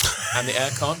 2. And the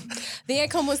aircon? The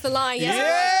aircon was the lie, yes.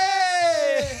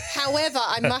 Yay! However,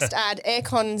 I must add,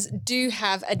 aircons do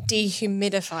have a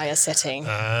dehumidifier setting.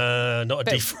 Not a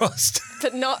defrost.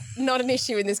 But not an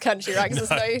issue in this country, right? Because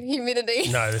there's no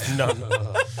humidity. No, none.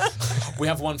 We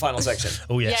have one final section.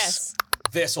 Oh, yes. Yes.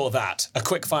 This or that. A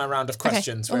quick fire round of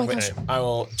questions Oh my in which gosh. I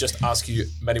will just ask you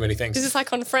many, many things. This is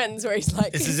like on Friends where he's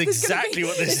like, This is exactly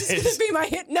what this Is is. going to be my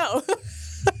hit? No.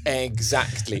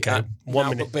 Exactly. Okay, 1 now,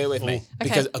 minute. Bear with me. Okay.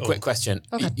 Because a quick question.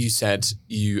 Okay. You said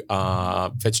you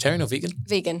are vegetarian or vegan?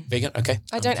 Vegan. Vegan? Okay.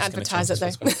 I don't advertise it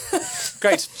though.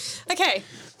 Great. Okay.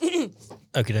 Okie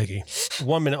dokie.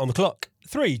 1 minute on the clock.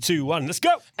 3, 2, 1, let's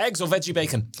go. Eggs or veggie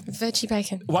bacon? Veggie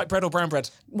bacon. White bread or brown bread?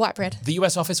 White bread. The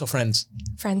US office or Friends?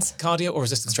 Friends. Cardio or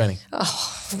resistance training?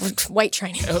 Weight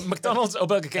training. McDonald's or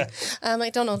Burger King?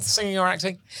 McDonald's. Singing or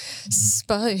acting?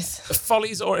 Both.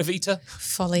 Follies or Evita?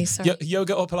 Folly, sorry.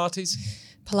 Yoga or Pilates?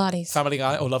 Pilates. Family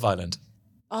Guy or Love Island?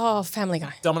 Oh, Family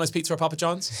Guy. Domino's Pizza or Papa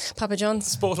John's? Papa John's.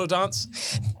 Sport or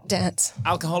dance? Dance.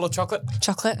 Alcohol or chocolate?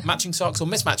 Chocolate. Matching socks or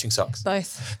mismatching socks?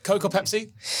 Both. Coke or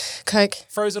Pepsi? Coke.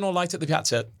 Frozen or Light at the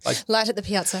Piazza? Like Light at the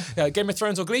Piazza. Game of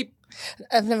Thrones or Glee?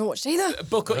 I've never watched either.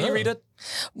 Book or e-reader?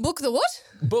 Book the what?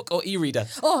 Book or e-reader?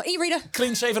 Oh, e-reader.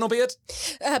 Clean shaven or beard?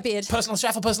 Beard. Personal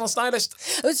chef or personal stylist?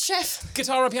 It was chef.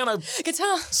 Guitar or piano?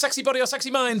 Guitar. Sexy body or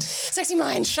sexy mind? Sexy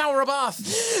mind. Shower or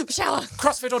bath? Shower.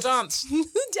 CrossFit or dance?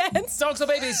 Dance. Dogs or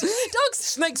babies? Dogs.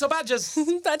 Snakes or badgers?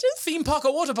 Badgers. Theme park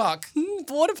or water park?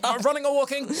 Water park. Running or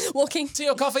walking? Walking. Tea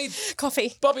or coffee?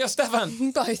 Coffee. Bobby or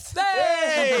Stefan? Both.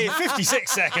 Hey,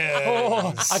 56 seconds.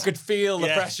 Oh, I could feel the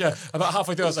pressure. About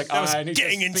halfway through, I was like, It was I need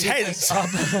getting to speed intense. this up.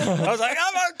 I was like,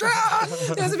 oh my God.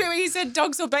 There was a bit where he said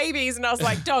dogs or babies, and I was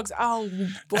like, dogs. Oh,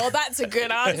 well, that's a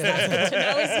good answer. That's good to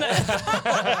know, isn't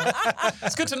it?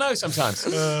 It's good to know sometimes.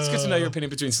 It's good to know your opinion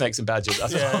between snakes and badgers.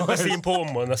 Yeah, that's the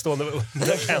important one. That's the one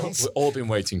that counts. We've all been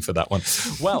waiting for that one.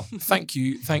 Well, thank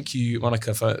you,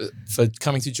 Monica, for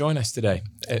coming to join us today.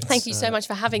 Thank you so much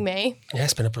for having me. Yeah,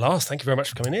 it's been a blast. Thank you very much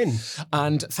for coming in.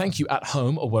 And thank you at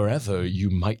home or wherever you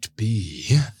might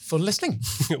be for listening.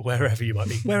 Wherever you might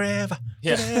be. Wherever.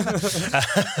 Yeah.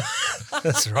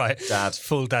 That's right. Dad.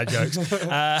 Full dad jokes.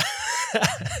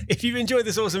 If you've enjoyed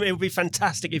this, awesome. It would be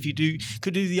fantastic if you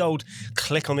could do the old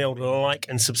click on the old like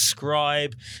and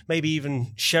subscribe. Maybe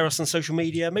even share us on social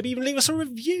media. Maybe even leave us a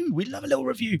review. We love a little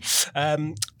review.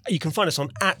 You can find us on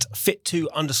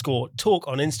 @fit2_talk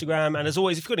on Instagram. And as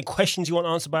always, if you've got any questions you want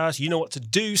answered by us, you know what to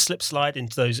do. Slip slide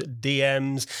into those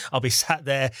DMs. I'll be sat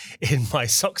there in my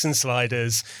socks and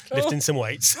sliders, lifting some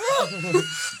weights.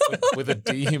 With a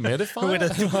dehumidifier? with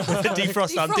a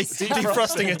defrost. I'm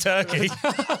defrosting a turkey.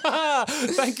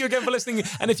 Thank you again for listening.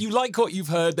 And if you like what you've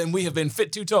heard, then we have been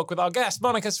Fit to Talk with our guest,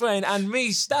 Monica Swayne, and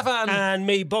me, Stefan. And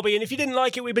me, Bobby. And if you didn't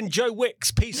like it, we've been Joe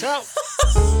Wicks. Peace out.